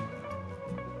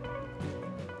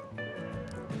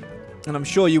 And I'm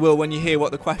sure you will when you hear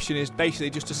what the question is, basically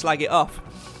just to slag it off.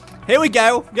 Here we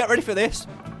go. Get ready for this.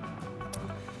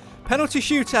 Penalty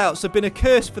shootouts have been a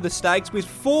curse for the Stags, with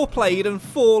 4 played and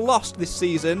 4 lost this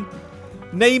season.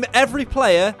 Name every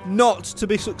player not to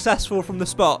be successful from the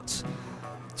spot.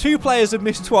 2 players have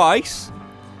missed twice,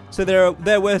 so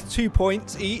they're worth 2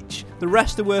 points each. The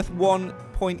rest are worth 1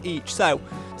 point each. So,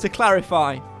 to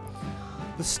clarify,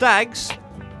 the Stags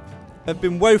have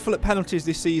been woeful at penalties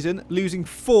this season, losing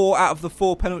 4 out of the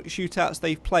 4 penalty shootouts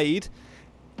they've played.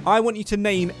 I want you to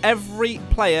name every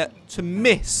player to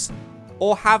miss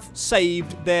or have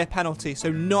saved their penalty,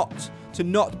 so to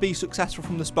not be successful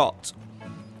from the spot.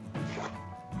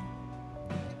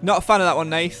 Not a fan of that one,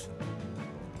 Nath.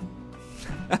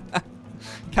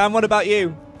 Cam, what about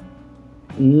you?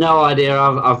 No idea.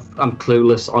 I'm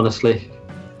clueless, honestly.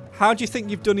 How do you think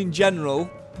you've done in general?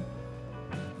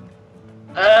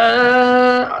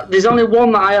 There's only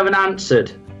one that I haven't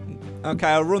answered. Okay,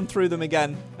 I'll run through them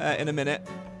again in a minute.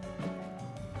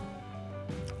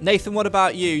 Nathan, what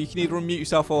about you? You can either unmute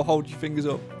yourself or hold your fingers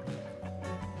up.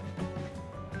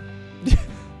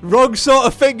 Wrong sort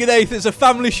of finger, Nathan. It's a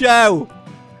family show.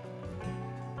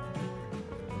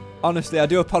 Honestly, I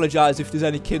do apologise if there's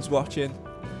any kids watching.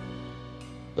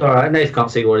 Alright, Nathan can't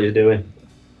see what he's doing.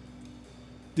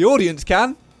 The audience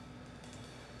can.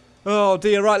 Oh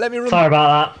dear, right, let me run. Sorry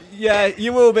about that. Yeah,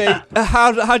 you will be.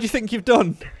 How do you think you've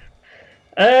done?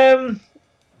 Alright,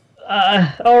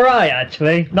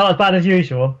 actually. Not as bad as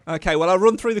usual. Okay, well, I'll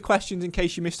run through the questions in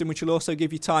case you missed them, which will also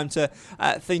give you time to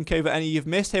think over any you've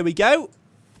missed. Here we go.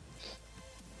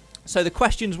 So the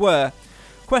questions were: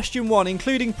 Question 1,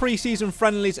 including pre-season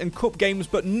friendlies and cup games,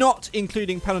 but not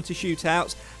including penalty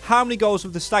shootouts, how many goals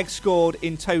have the Stags scored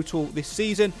in total this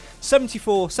season?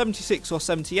 74, 76 or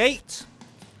 78?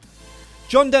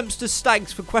 John Dempster's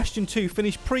Stags for question 2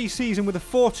 finished pre-season with a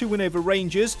 4-2 win over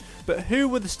Rangers, but who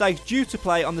were the Stags due to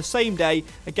play on the same day,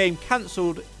 a game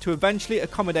cancelled to eventually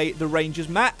accommodate the Rangers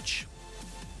match?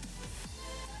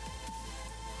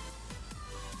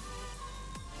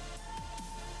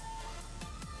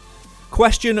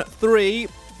 Question 3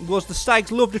 was the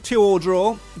Stags loved a 2-2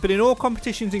 draw, but in all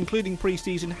competitions including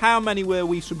pre-season, how many were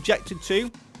we subjected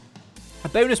to? A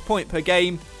bonus point per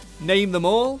game, name them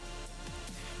all.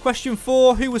 Question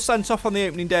 4, who was sent off on the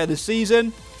opening day of the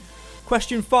season?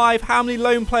 Question 5, how many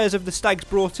loan players have the Stags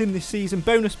brought in this season?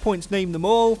 Bonus points, name them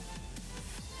all.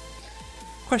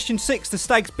 Question 6, the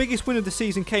Stags' biggest win of the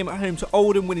season came at home to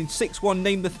Oldham, winning 6-1.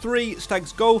 Name the 3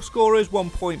 Stags goal scorers, 1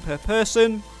 point per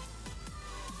person.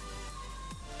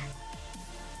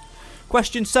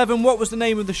 Question 7, what was the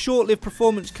name of the short-lived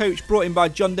performance coach brought in by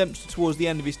John Dempster towards the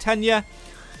end of his tenure?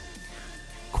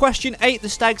 Question 8, the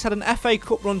Stags had an FA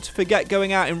Cup run to forget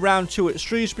going out in round 2 at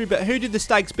Shrewsbury, but who did the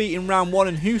Stags beat in round 1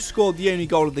 and who scored the only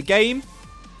goal of the game?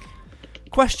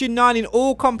 Question 9, in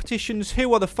all competitions,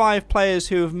 who are the 5 players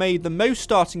who have made the most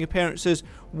starting appearances?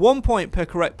 1 point per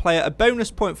correct player, a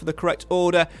bonus point for the correct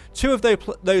order. 2 of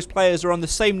those players are on the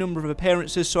same number of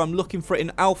appearances, so I'm looking for it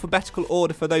in alphabetical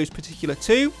order for those particular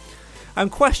 2. And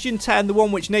question 10, the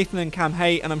one which Nathan and Cam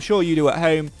hate, and I'm sure you do at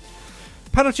home.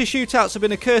 Penalty shootouts have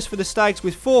been a curse for the Stags,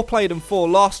 with 4 played and 4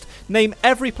 lost. Name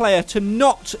every player to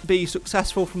not be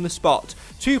successful from the spot.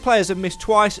 2 players have missed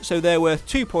twice, so they're worth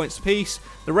 2 points apiece.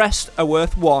 The rest are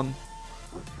worth 1.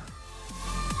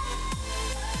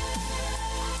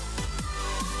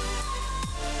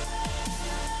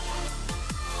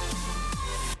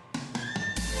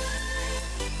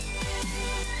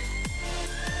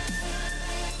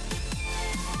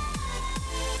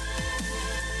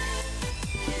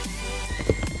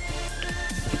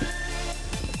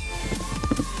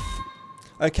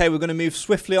 Okay, we're going to move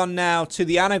swiftly on now to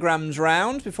the anagrams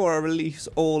round before I release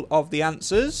all of the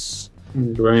answers.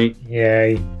 Great.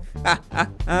 Yay.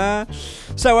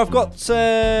 So I've got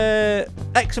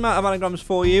X amount of anagrams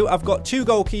for you. I've got 2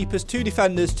 goalkeepers, 2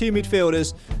 defenders, 2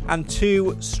 midfielders and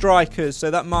 2 strikers. So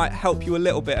that might help you a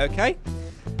little bit, okay?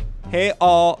 Here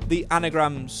are the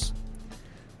anagrams.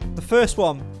 The first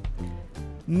one,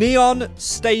 Neon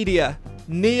Stadia.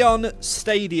 Neon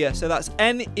Stadia. So that's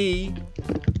Neonstadia.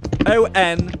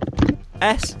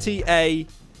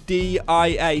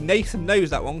 Nathan knows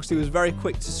that one because he was very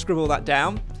quick to scribble that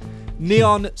down.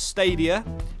 Neon Stadia.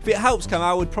 If it helps, Cam,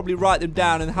 I would probably write them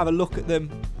down and have a look at them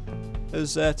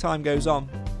as time goes on.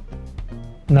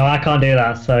 No, I can't do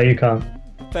that, so you can't.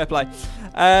 Fair play.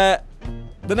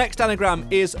 The next anagram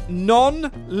is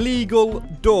non-legal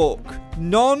dork.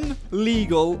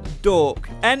 Non-legal dork.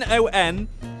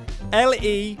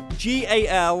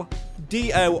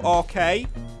 NONLEGALDORK.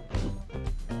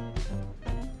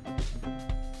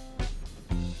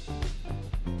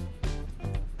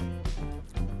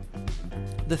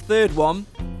 The third one,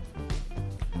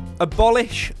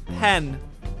 abolish pen.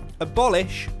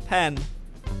 Abolish pen.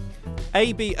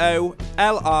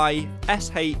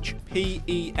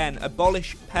 ABOLISHPEN.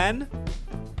 Abolish pen.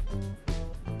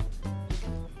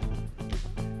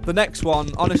 The next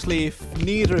one, honestly, if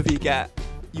neither of you get,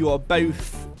 you are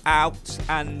both out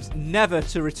and never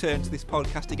to return to this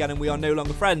podcast again, and we are no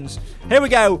longer friends. Here we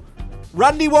go.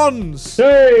 Randy Wands.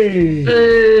 Hey!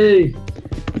 Hey!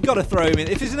 You've got to throw him in.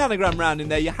 If there's an anagram round in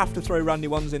there, you have to throw Randy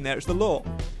Wands in there. It's the law.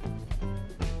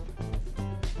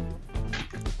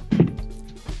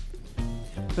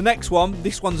 The next one,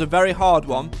 this one's a very hard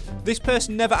one. This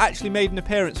person never actually made an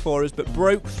appearance for us, but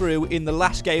broke through in the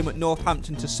last game at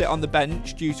Northampton to sit on the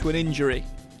bench due to an injury.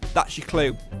 That's your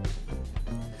clue.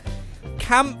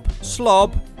 Camp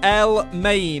Slob El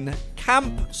Main.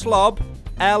 Camp Slob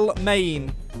El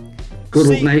Main. Good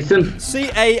luck, Nathan.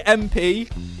 CampSlob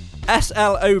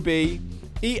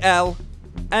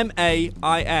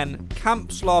ElMain.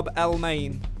 Camp Slob El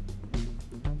Main.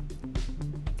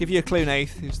 Give you a clue,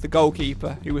 Nath. It's the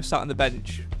goalkeeper who was sat on the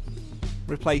bench.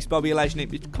 Replaced Bobby Lesnick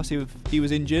because he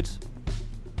was injured.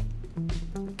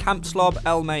 Camp Slob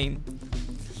El Main.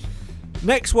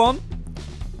 Next one.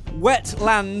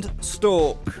 Wetland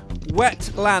Stalk.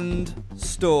 Wetland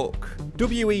Stalk.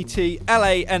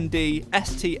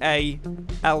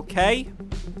 WETLANDSTALK.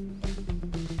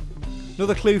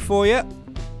 Another clue for you.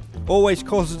 Always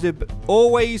causes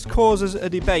a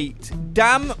debate.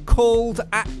 Dam called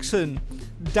Axon.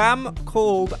 Dam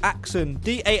called Axon.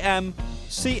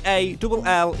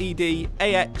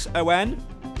 DAMCALLEDAXON.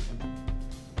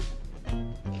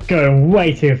 Going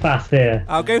way too fast here.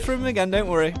 I'll go through them again, don't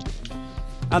worry.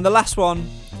 And the last one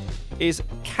is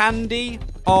Candy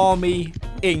Army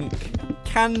Inc.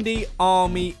 Candy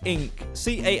Army Inc.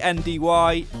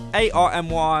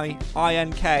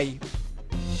 CANDYARMYINK.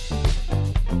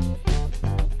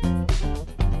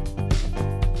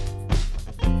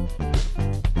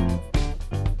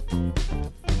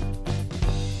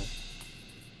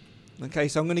 Okay,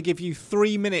 so I'm going to give you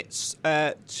 3 minutes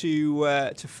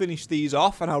to finish these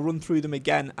off, and I'll run through them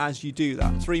again as you do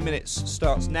that. 3 minutes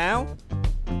starts now.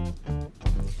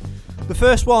 The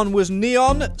first one was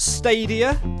Neon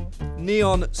Stadia.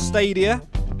 Neon Stadia.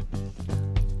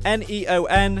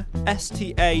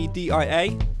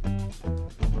 NEONSTADIA.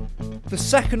 The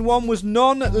second one was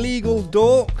Non-Legal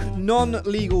Dork.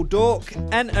 Non-Legal Dork.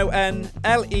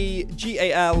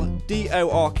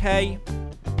 NONLEGALDORK.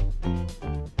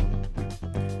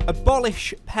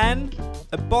 Abolish Pen.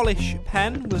 Abolish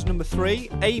Pen was number 3.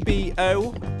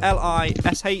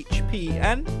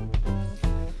 ABOLISHPEN.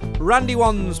 Randy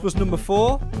Ones was number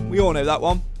 4. We all know that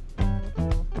one.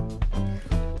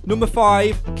 Number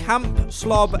 5, Camp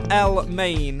Slob El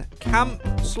Main. Camp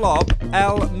Slob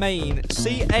El Main.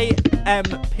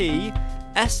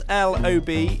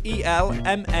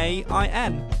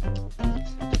 CAMPSLOBELMAIN.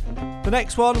 The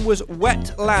next one was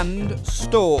Wetland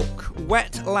Stalk.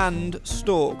 Wetland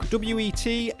Stalk.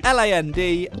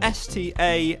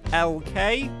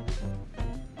 WETLANDSTALK.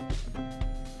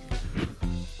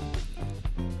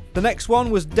 The next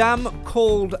one was Dam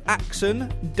Called Axon.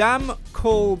 Dam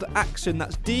Called Axon.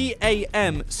 That's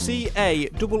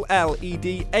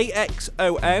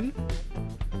DAMCALLEDAXON.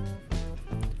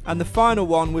 And the final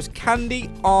one was Candy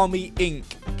Army Inc.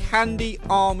 Candy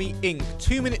Army Inc.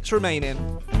 2 minutes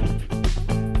remaining.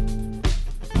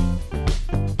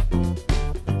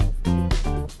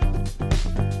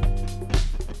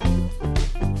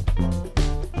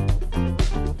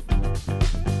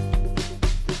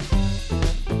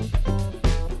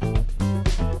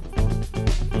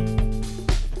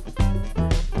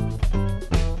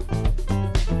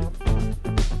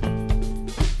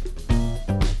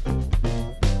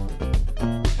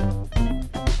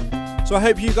 So I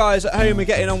hope you guys at home are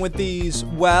getting on with these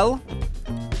well.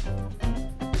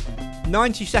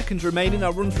 90 seconds remaining.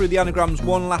 I'll run through the anagrams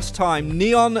one last time.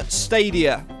 Neon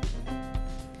Stadia.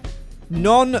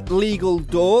 Non-Legal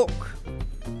Dork.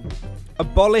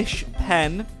 Abolish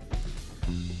Pen.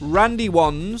 Randy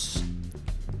Ones.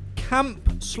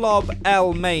 Camp Slob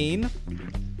El Main.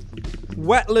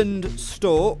 Wetland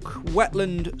Stalk.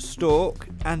 Wetland Stalk.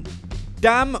 And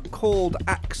Dam Called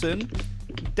Axon.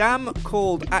 Dam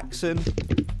Called Axon.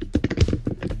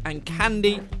 And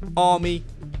Candy Army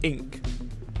Inc.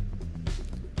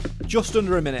 Just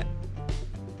under a minute.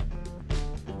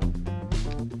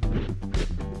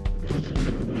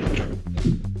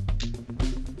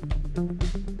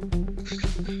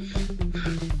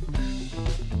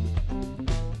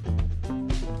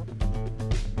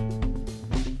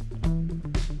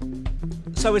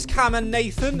 So as Cam and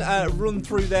Nathan run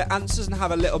through their answers and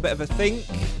have a little bit of a think,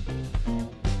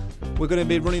 we're going to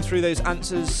be running through those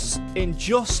answers in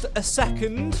just a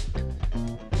second.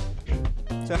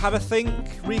 So have a think,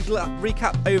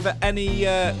 recap over any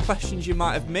questions you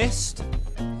might have missed.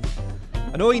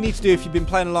 And all you need to do if you've been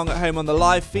playing along at home on the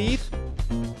live feed,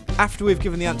 after we've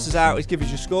given the answers out, is give us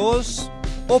your scores.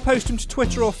 Or post them to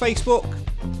Twitter or Facebook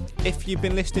if you've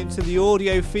been listening to the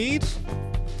audio feed.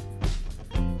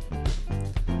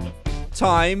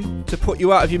 Time to put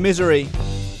you out of your misery.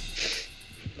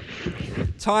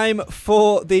 Time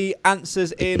for the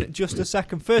answers in just a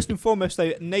second. First and foremost,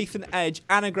 though, Nathan Edge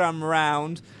anagram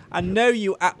round. I know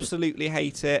you absolutely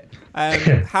hate it.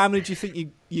 How many do you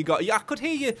think you got? I could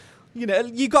hear you. You know,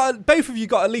 both of you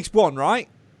got at least one, right?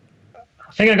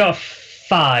 I think I got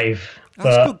 5.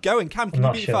 That's good going. Cam, can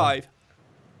you beat 5?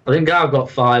 I think I've got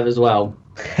 5 as well.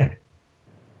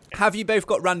 Have you both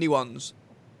got Randy ones?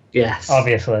 Yes.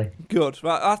 Obviously. Good.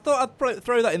 Right, I thought I'd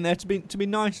throw that in there to be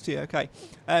nice to you. Okay.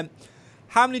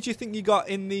 How many do you think you got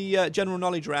in the general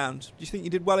knowledge round? Do you think you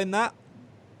did well in that?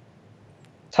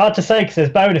 It's hard to say because there's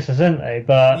bonuses, isn't there?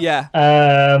 But yeah.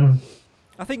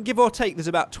 I think give or take, there's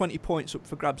about 20 points up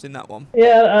for grabs in that one.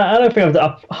 Yeah, I don't think I've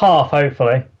got half,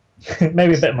 hopefully.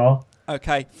 Maybe a bit more.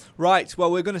 Okay, right.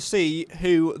 Well, we're going to see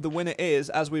who the winner is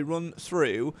as we run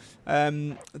through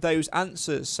those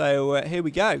answers. So here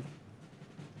we go.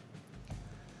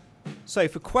 So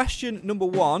for question number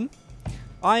 1,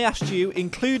 I asked you,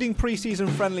 including pre-season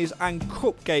friendlies and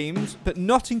cup games, but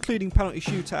not including penalty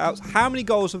shootouts, how many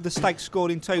goals have the Stags scored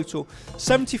in total?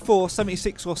 74,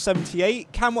 76 or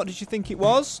 78? Cam, what did you think it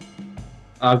was?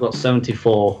 I've got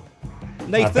 74.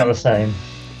 Nathan? I've got the same.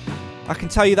 I can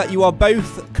tell you that you are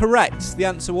both correct. The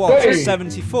answer was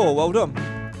 74. Well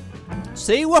done.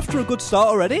 See, we're off to a good start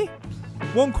already.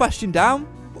 1 question down,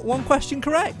 but 1 question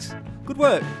correct. Good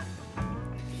work.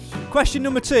 Question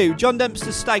number 2. John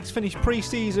Dempster's Stags finished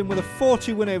pre-season with a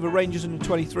 4-2 win over Rangers under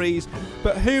 23s,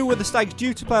 but who were the Stags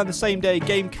due to play on the same day?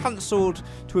 Game cancelled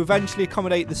to eventually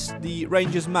accommodate the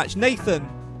Rangers match. Nathan?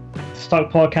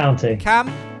 Stockport County. Cam?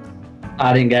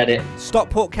 I didn't get it.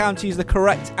 Stockport County is the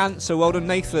correct answer. Well done,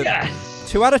 Nathan. Yes.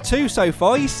 2 out of 2 so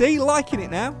far. You see, liking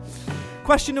it now.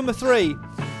 Question number 3.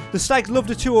 The Stags loved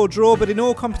a 2-2 draw, but in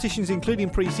all competitions, including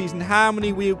pre-season, how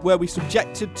many were we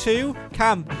subjected to?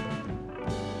 Cam?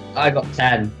 I got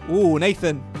 10. Ooh,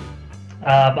 Nathan?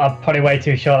 I'm probably way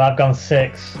too short. I've gone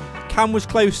 6. Cam was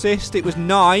closest. It was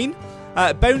 9.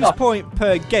 Bonus point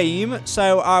per game,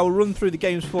 so I'll run through the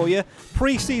games for you.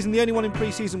 Pre-season, the only one in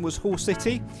pre-season was Hull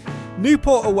City.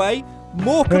 Newport away,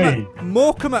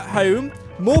 Morecambe at home,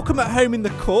 Morecambe at home in the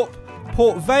Cup,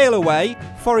 Port Vale away,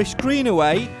 Forest Green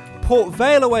away, Port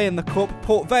Vale away in the Cup,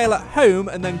 Port Vale at home,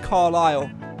 and then Carlisle.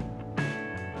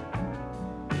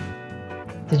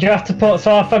 Did you have to put...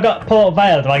 So if I got Port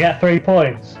Vale, do I get 3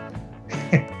 points?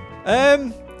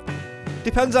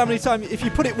 Depends how many times. If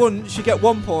you put it once, you get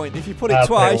 1 point. If you put it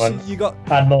twice, you got...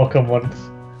 And Morecambe once.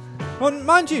 Well,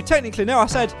 mind you, technically, no, I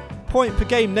said point per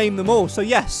game, name them all. So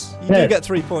yes, you do get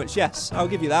 3 points. Yes, I'll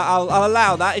give you that. I'll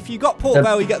allow that. If you got Port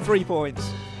Vale, you get 3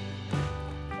 points.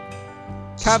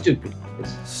 Stupid.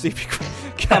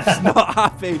 Cam's not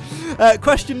happy.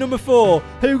 Question number 4.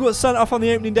 Who got sent off on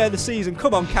the opening day of the season?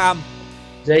 Come on, Cam.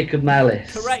 Jacob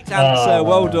Mellis. Correct answer.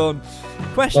 Well done.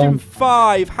 Question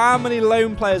 5. How many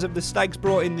loan players have the Stags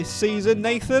brought in this season?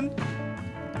 Nathan?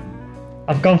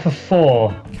 I've gone for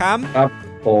 4. Cam?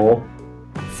 4.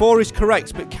 4 is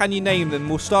correct, but can you name them?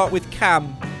 We'll start with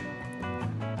Cam.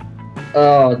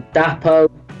 Dapo.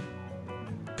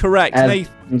 Correct.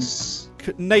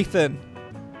 Nathan?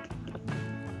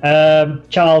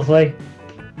 Charles Lee.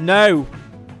 No.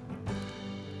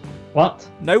 What?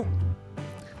 Nope.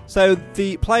 So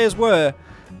the players were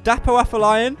Dapo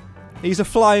Afolayan. He's a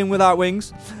flying without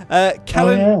wings.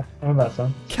 Kellen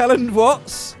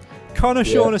Watts, Connor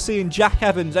Shaughnessy and Jack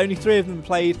Evans. Only 3 of them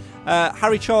played.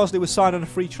 Harry Charlesley was signed on a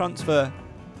free transfer.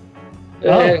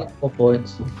 4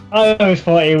 points. I always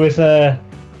thought he was...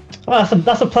 that's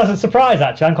a pleasant surprise,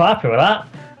 actually. I'm quite happy with that.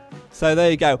 So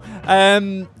there you go.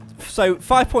 So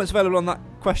 5 points available on that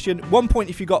question. 1 point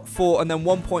if you got 4, and then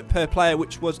 1 point per player,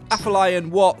 which was Afolayan,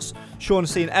 Watts,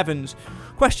 Shaughnessy and Evans.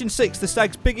 Question 6. The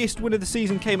Stags' biggest win of the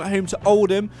season came at home to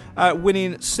Oldham,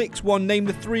 winning 6-1. Name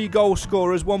the 3 goal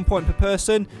scorers, 1 point per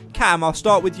person. Cam, I'll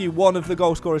start with you. One of the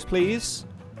goal scorers, please.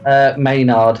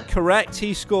 Maynard. Correct.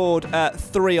 He scored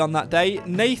 3 on that day.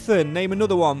 Nathan, name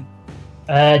another one.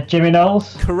 Jimmy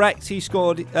Knowles. Correct. He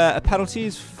scored a penalty,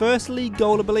 his first league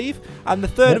goal, I believe. And the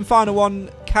third and final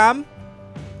one, Cam.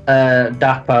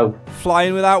 Dapo.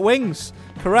 Flying without wings.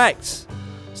 Correct.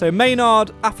 So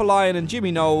Maynard, Afolayan and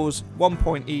Jimmy Knowles, 1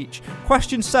 point each.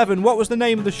 Question 7. What was the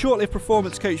name of the short-lived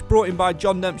performance coach brought in by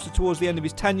John Dempster towards the end of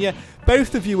his tenure?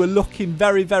 Both of you were looking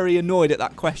very, very annoyed at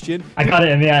that question. I got it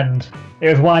in the end. It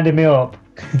was winding me up.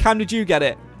 Cam, did you get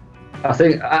it? I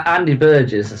think Andy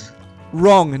Burgess.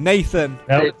 Wrong. Nathan.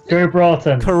 Nope. Drew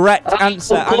Broughton. Correct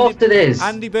answer. Of course it is.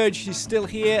 Andy Burgess is still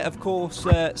here, of course.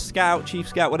 Scout, Chief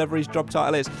Scout, whatever his job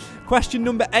title is. Question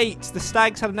number 8. The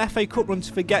Stags had an FA Cup run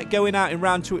to forget going out in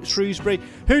round 2 at Shrewsbury.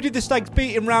 Who did the Stags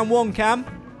beat in round 1, Cam?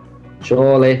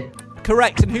 Chorley.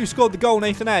 Correct. And who scored the goal,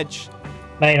 Nathan Edge?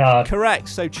 Maynard. Correct.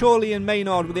 So Chorley and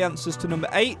Maynard were the answers to number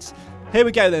 8. Here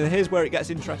we go then. Here's where it gets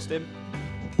interesting.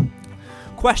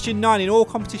 Question 9. In all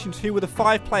competitions, who were the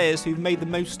 5 players who've made the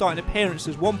most starting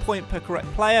appearances? 1 point per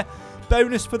correct player.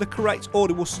 bonus for the correct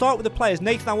order. We'll start with the players.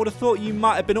 Nathan, I would have thought you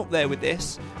might have been up there with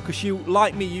this because you,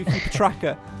 like me, you keep a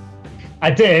tracker.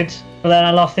 I did, but then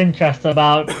I lost interest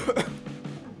about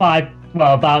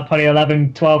probably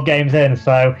 11, 12 games in,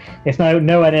 so it's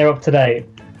nowhere near up to date.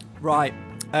 Right.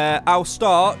 I'll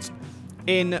start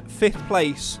in 5th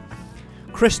place.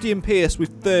 Christian Pearce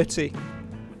with 30.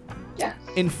 Yes.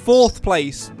 In 4th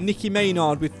place, Nicky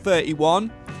Maynard with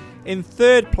 31. In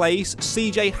 3rd place,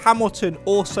 CJ Hamilton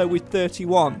also with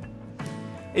 31.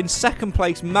 In 2nd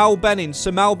place, Sir Mal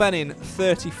Bennin,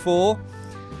 34.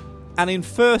 And in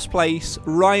 1st place,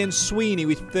 Ryan Sweeney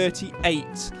with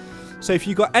 38. So if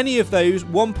you got any of those,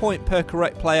 1 point per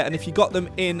correct player. And if you got them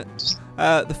in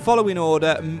the following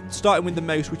order, starting with the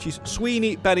most, which is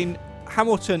Sweeney, Bennin,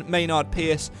 Hamilton, Maynard,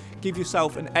 Pearce, give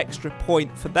yourself an extra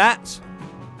point for that.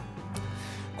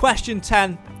 Question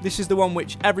 10. This is the one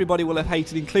which everybody will have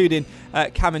hated, including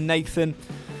Cam and Nathan.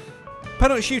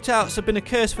 Penalty shootouts have been a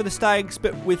curse for the Stags,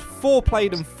 but with 4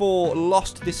 played and 4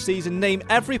 lost this season, name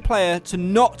every player to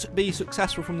not be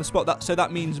successful from the spot. So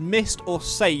that means missed or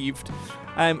saved.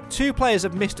 2 players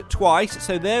have missed twice,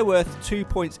 so they're worth 2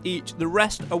 points each. The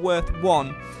rest are worth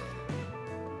 1.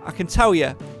 I can tell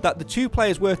you that the 2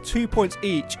 players worth 2 points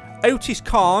each. Otis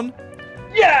Khan.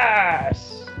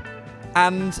 Yes!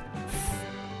 And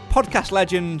podcast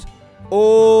legend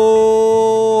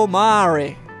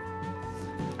Omari,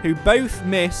 who both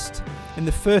missed in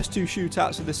the first 2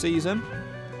 shootouts of the season.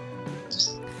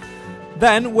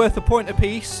 Then, worth a point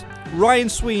apiece, Ryan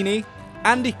Sweeney,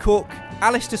 Andy Cook,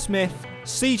 Alistair Smith,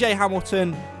 CJ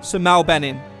Hamilton, Sir Mal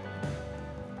Bennin.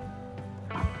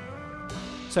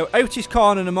 So Otis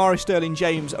Khan and Amari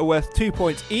Sterling-James are worth 2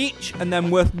 points each, and then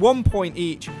worth 1 point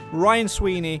each, Ryan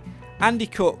Sweeney, Andy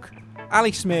Cook,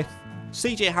 Ali Smith,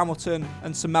 CJ Hamilton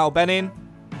and Sir Mal Bennin.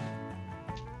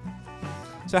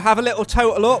 So have a little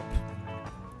total up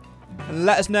and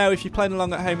let us know if you're playing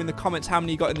along at home in the comments how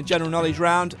many you got in the general knowledge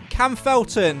round. Cam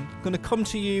Felton, going to come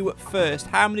to you first.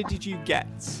 How many did you get?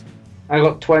 I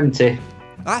got 20.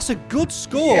 That's a good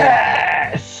score.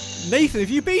 Yes! Nathan, have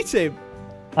you beat him?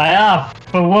 I have,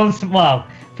 for once in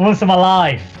my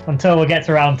life, until we get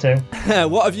to round 2.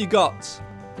 What have you got?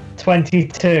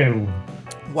 22.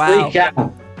 Wow.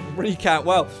 Recount.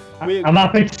 Well, I'm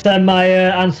happy to send my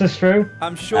answers through.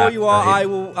 I'm sure you are. I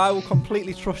will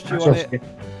completely trust you on it.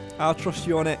 I'll trust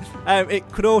you on it. It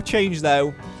could all change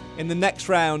though in the next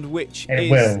round, which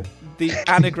is the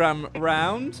anagram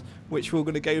round, which we're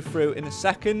going to go through in a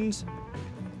second.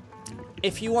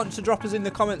 If you want to drop us in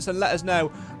the comments and let us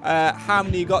know how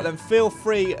many you got, then feel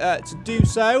free to do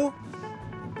so.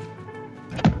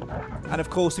 And of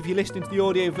course, if you're listening to the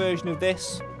audio version of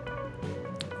this,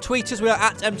 tweet us. We are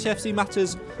at MTFC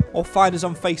Matters, or find us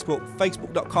on Facebook,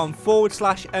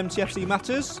 facebook.com/MTFC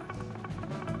Matters.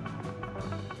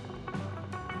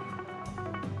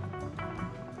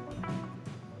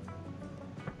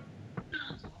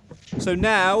 So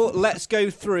now let's go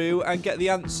through and get the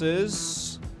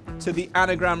answers to the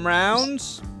anagram round,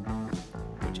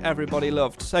 which everybody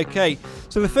loved. Okay,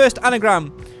 so the first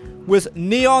anagram was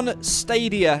Neon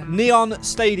Stadia. Neon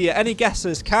Stadia. Any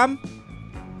guesses, Cam?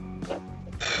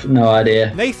 No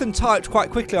idea. Nathan typed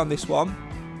quite quickly on this one.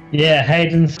 Yeah,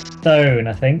 Hayden Stone,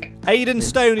 I think. Hayden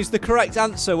Stone is the correct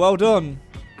answer. Well done.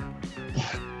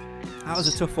 That was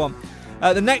a tough one.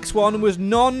 The next one was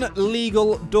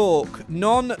Non-Legal Dork.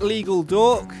 Non-Legal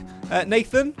Dork.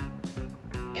 Nathan?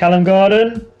 Callum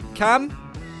Gordon. Cam?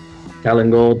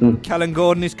 Callum Gordon. Callum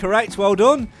Gordon is correct. Well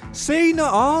done. See,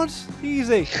 not hard.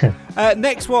 Easy.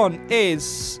 Next one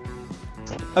is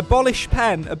Abolish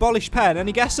Pen. Abolish Pen.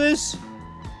 Any guesses?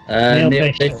 Neil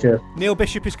Bishop. Neil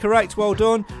Bishop is correct. Well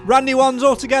done. Randy ones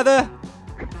all together.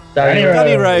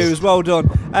 Danny Rose. Well done.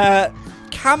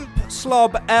 Camp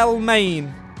Slob El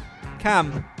Main.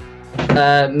 Cam.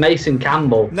 Mason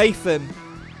Campbell. Nathan.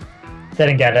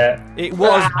 Didn't get it. It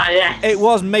was. Yes. It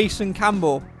was Mason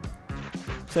Campbell.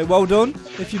 So well done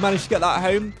if you managed to get that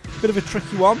home. Bit of a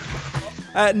tricky one.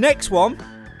 Next one.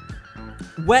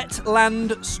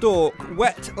 Wetland Stalk.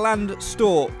 Wetland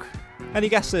Stalk. Any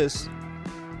guesses?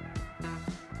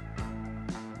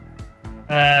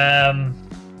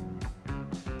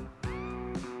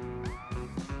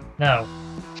 No.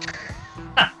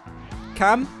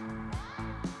 Cam?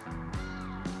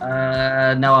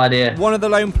 No idea. One of the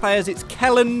lone players, it's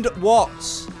Kelland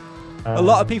Watts. A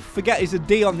lot of people forget there's a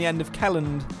D on the end of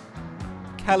Kelland.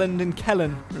 Kelland and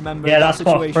Kellen, remember? Yeah, that that's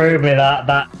what proved me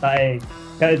that is.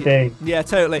 D. Yeah,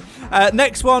 totally.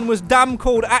 Next one was Damn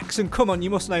Called Axon. Come on, you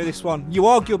must know this one. You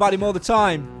argue about him all the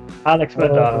time. Alex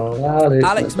McDonald.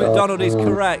 Alex McDonald is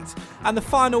correct. And the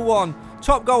final one,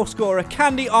 top goal scorer,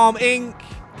 Candy Arm Inc.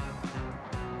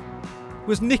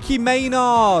 was Nicki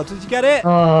Maynard. Did you get it?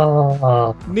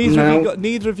 Oh,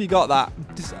 Neither of you got that.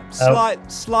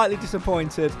 Slightly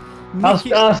disappointed. I was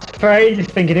for ages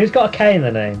thinking, who's got a K in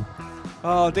the name?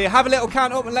 Oh dear, have a little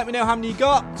count up and let me know how many you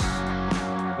got.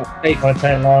 It won't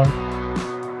take long.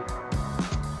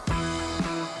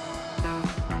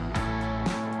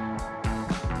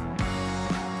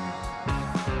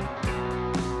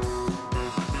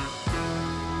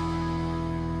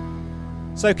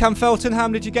 So Cam Felton, how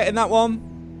many did you get in that one?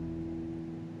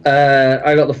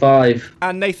 I got the 5.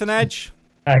 And Nathan Edge?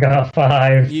 I got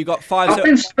 5. You got 5. I've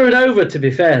been screwed over, to be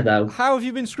fair, though. How have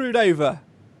you been screwed over?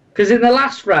 Because in the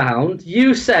last round,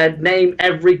 you said name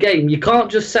every game. You can't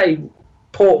just say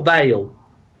Port Vale.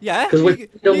 Yeah. Because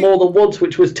we've done more than once,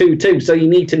 which was 2-2. So you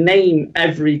need to name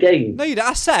every game. No, you don't.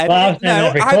 I said... Well,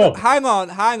 hang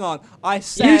on. I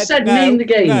said... You said name the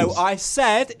games. No, I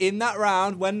said in that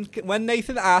round, when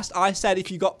Nathan asked, I said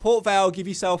if you got Port Vale, give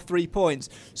yourself 3 points.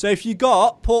 So if you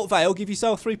got Port Vale, give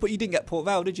yourself 3 points. You didn't get Port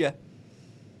Vale, did you?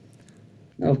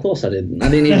 No, of course I didn't. I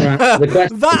didn't even answer the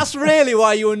question. That's really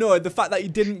why you're annoyed, the fact that you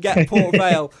didn't get Port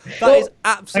Vale. That is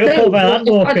absolutely...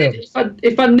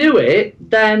 If I knew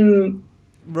it, then...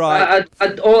 Right.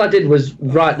 All I did was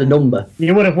write the number.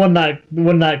 You would have won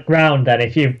that round then.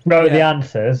 If you wrote the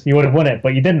answers, you would have won it,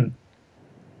 but you didn't.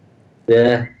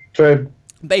 Yeah, true.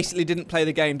 Basically didn't play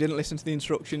the game, didn't listen to the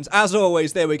instructions. As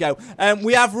always, there we go.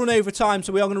 We have run over time,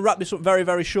 so we are going to wrap this up very,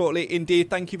 very shortly indeed.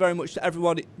 Thank you very much to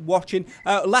everybody watching.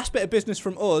 Last bit of business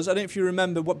from us. I don't know if you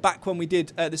remember back when we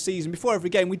did the season, before every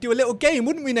game, we'd do a little game,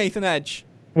 wouldn't we, Nathan Edge?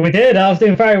 We did. I was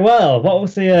doing very well. What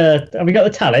was the... have we got the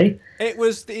tally?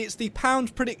 It's the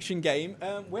pound prediction game.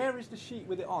 Where is the sheet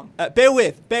with it on? Bear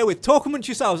with. Talk amongst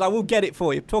yourselves. I will get it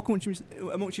for you. Talk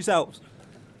amongst yourselves.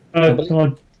 I'm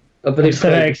so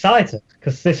very excited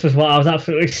because this was what I was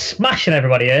absolutely smashing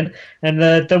everybody in, and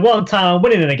the one time I'm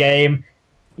winning in a game,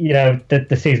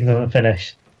 the season doesn't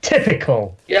finish.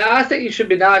 Typical. Yeah, I think you should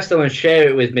be nice though and share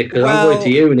it with me because I'm going to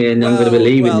uni and I'm going to be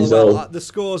leaving as well. The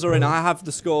scores are in. I have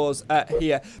the scores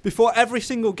here. Before every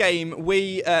single game,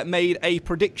 we made a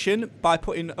prediction by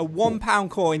putting a £1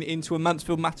 coin into a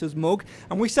Mansfield Matters mug,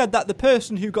 and we said that the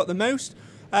person who got the most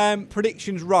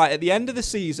predictions right at the end of the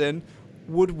season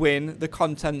would win the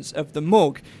contents of the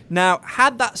mug. Now,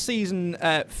 had that season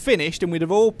finished and we'd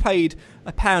have all paid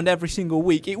 £1 every single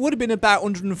week, it would have been about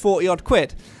 140 odd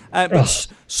quid. But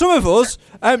some of us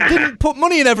didn't put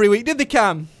money in every week, did they,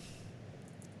 Cam?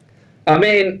 I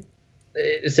mean,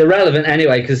 it's irrelevant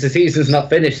anyway because the season's not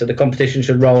finished, so the competition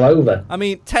should roll over. I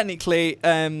mean, technically,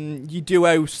 you do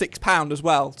owe £6 as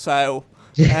well, so...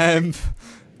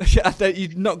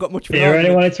 you've not got much for you really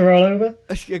wanted to roll over?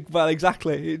 Well,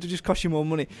 exactly. It just cost you more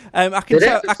money.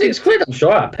 £6 quid, I'm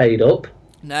sure I paid up.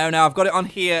 No, I've got it on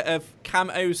here of Cam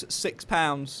owes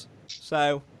 £6.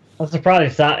 So... I'm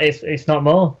surprised that it's not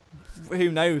more.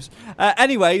 Who knows?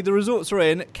 Anyway, the results are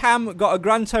in. Cam got a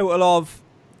grand total of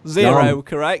 0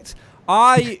 correct.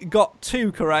 I got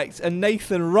 2 correct, and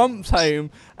Nathan romped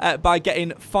home by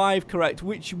getting 5 correct,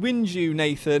 which wins you,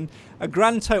 Nathan, a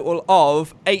grand total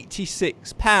of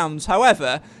 £86.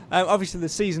 However, obviously the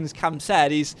season, as Cam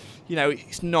said, is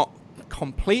it's not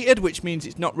completed, which means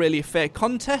it's not really a fair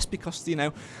contest because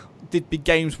there'd be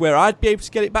games where I'd be able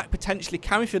to get it back. Potentially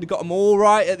Cam, if he'd have got them all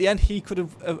right at the end, he could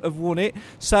have won it.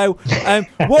 So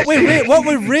what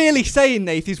we're really saying,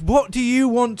 Nath, is what do you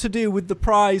want to do with the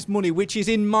prize money, which is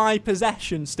in my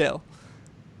possession still?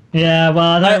 Yeah,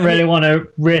 well, I don't really want to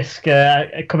risk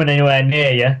coming anywhere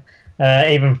near you.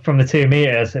 Even from the 2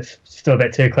 meters, it's still a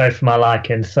bit too close for my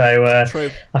liking. So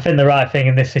I think the right thing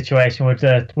in this situation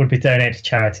would be donated to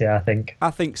charity, I think.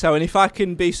 I think so. And if I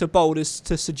can be so bold as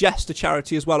to suggest a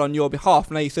charity as well on your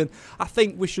behalf, Nathan, I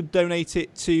think we should donate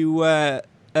it to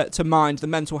Mind, the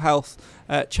mental health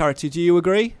charity. Do you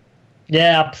agree?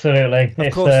 Yeah, absolutely.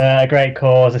 It's a great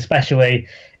cause, especially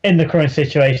in the current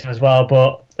situation as well,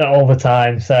 but all the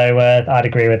time, so I'd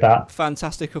agree with that.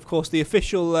 Fantastic. Of course, the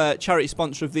official charity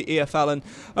sponsor of the EFL,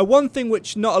 and one thing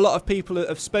which not a lot of people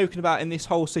have spoken about in this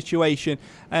whole situation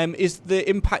is the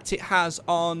impact it has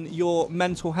on your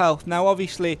mental health. Now,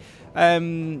 obviously,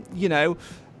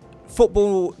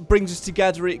 football brings us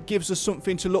together. It gives us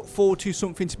something to look forward to,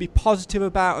 something to be positive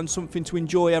about, and something to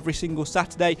enjoy every single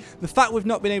Saturday. The fact we've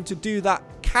not been able to do that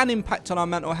can impact on our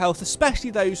mental health,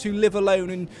 especially those who live alone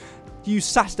and use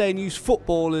Saturday and use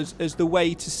football as the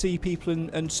way to see people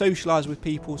and socialise with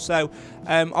people. So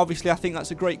obviously I think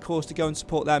that's a great cause to go and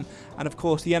support them. And of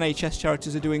course the NHS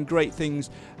charities are doing great things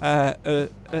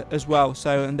as well.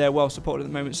 So, and they're well supported at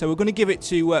the moment. So we're going to give it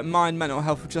to Mind Mental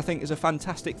Health, which I think is a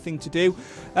fantastic thing to do.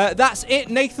 That's it.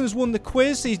 Nathan's won the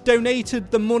quiz. He's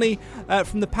donated the money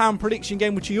from the pound prediction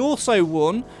game, which he also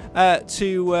won,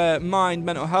 to Mind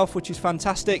Mental Health, which is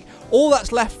fantastic. All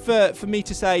that's left for me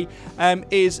to say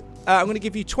is I'm going to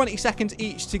give you 20 seconds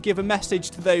each to give a message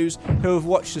to those who have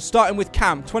watched us. Starting with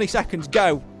Cam. 20 seconds,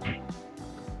 go.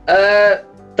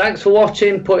 Thanks for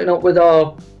watching, putting up with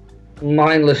our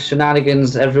mindless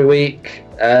shenanigans every week.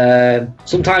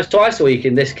 Sometimes twice a week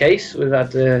in this case. We've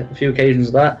had a few occasions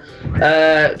of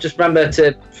that. Just remember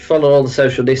to follow all the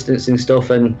social distancing stuff,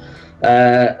 and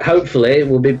hopefully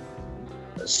we'll be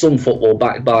some football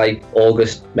back by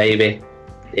August,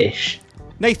 maybe-ish.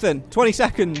 Nathan, 20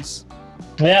 seconds.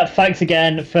 Yeah, thanks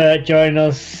again for joining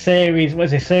us. Series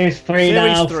 3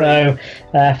 now. 3. So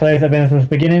for those that have been from the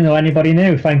beginning or anybody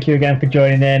new, thank you again for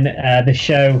joining in. The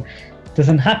show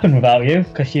doesn't happen without you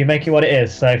because you make it what it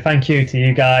is. So thank you to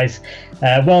you guys.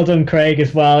 Well done, Craig,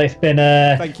 as well. It's been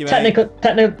a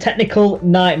technical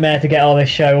nightmare to get all this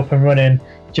show up and running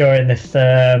during this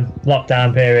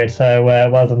lockdown period. So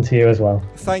well done to you as well.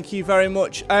 Thank you very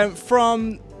much.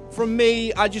 From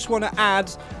me, I just want to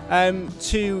add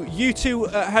to you two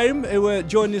at home who are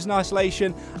joining us in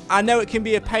isolation. I know it can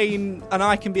be a pain, and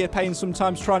I can be a pain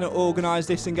sometimes trying to organise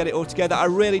this and get it all together. I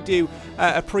really do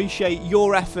appreciate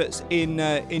your efforts in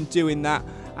doing that,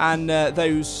 and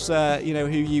those who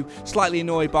you slightly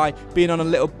annoy by being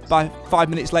on by 5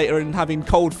 minutes later and having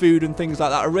cold food and things like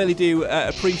that. I really do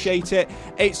appreciate it.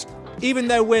 Even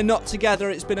though we're not together,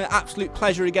 it's been an absolute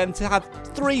pleasure again to have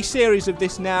 3 series of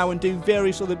this now and do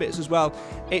various other bits as well.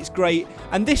 It's great.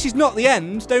 And this is not the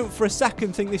end. Don't for a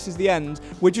second think this is the end.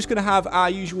 We're just going to have our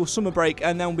usual summer break,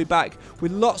 and then we'll be back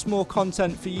with lots more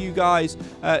content for you guys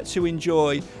to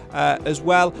enjoy as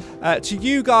well. To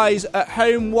you guys at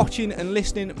home watching and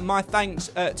listening, my thanks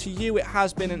to you. It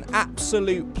has been an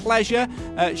absolute pleasure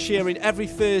sharing every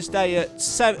Thursday at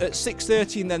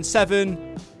 6:30 and then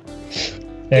 7-ish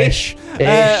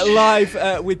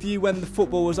live with you when the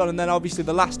football was on, and then obviously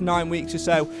the last 9 weeks or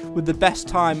so with the best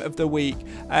time of the week.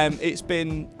 It's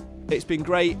been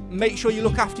great. Make sure you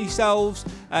look after yourselves,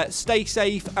 stay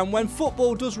safe, and when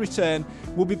football does return,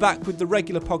 we'll be back with the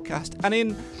regular podcast, and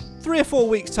in 3 or 4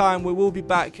 weeks time we will be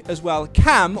back as well.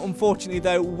 Cam, unfortunately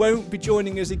though, won't be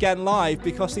joining us again live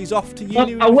because he's off to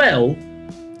uni. I will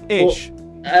ish.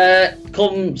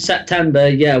 Come September,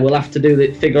 yeah, we'll have to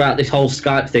figure out this whole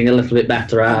Skype thing a little bit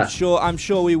better. I'm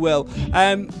sure we will.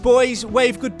 Boys,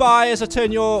 wave goodbye as I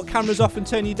turn your cameras off and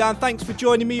turn you down. Thanks for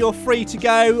joining me. You're free to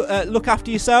go. Look after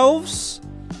yourselves.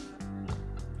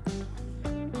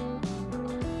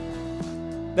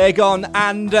 They're gone.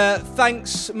 And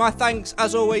my thanks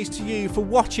as always to you for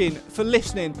watching, for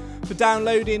listening, for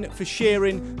downloading, for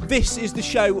sharing. This is the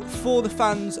show for the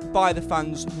fans, by the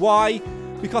fans. Why?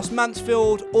 Because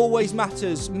Mansfield always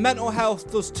matters. Mental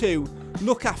health does too.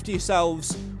 Look after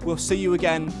yourselves. We'll see you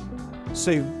again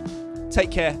soon.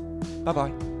 Take care.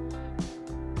 Bye-bye.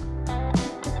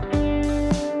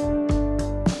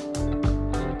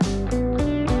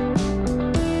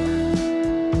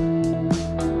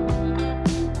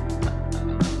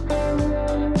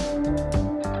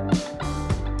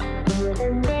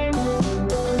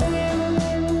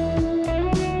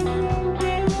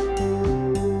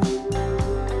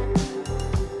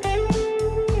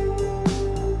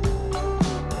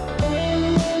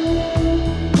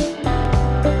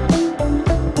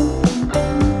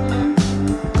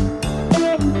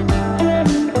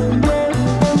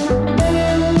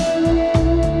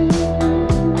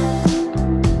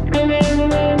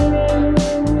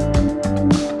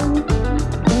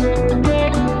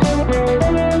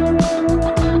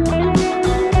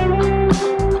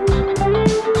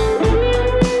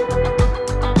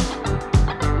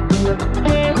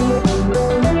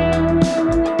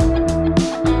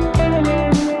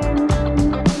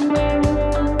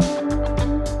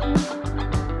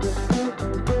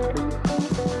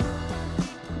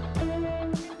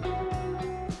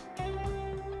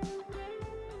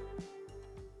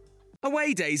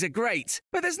 Away days are great,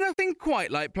 but there's nothing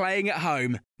quite like playing at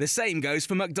home. The same goes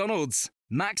for McDonald's.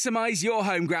 Maximise your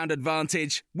home ground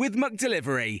advantage with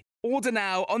McDelivery. Order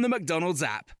now on the McDonald's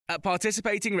app. At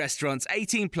participating restaurants,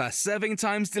 18 plus, serving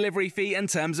times, delivery fee and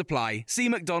terms apply. See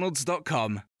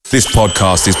mcdonalds.com. This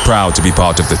podcast is proud to be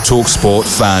part of the TalkSport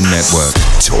Fan Network.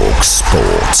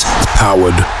 TalkSport.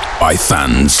 Powered by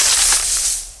fans.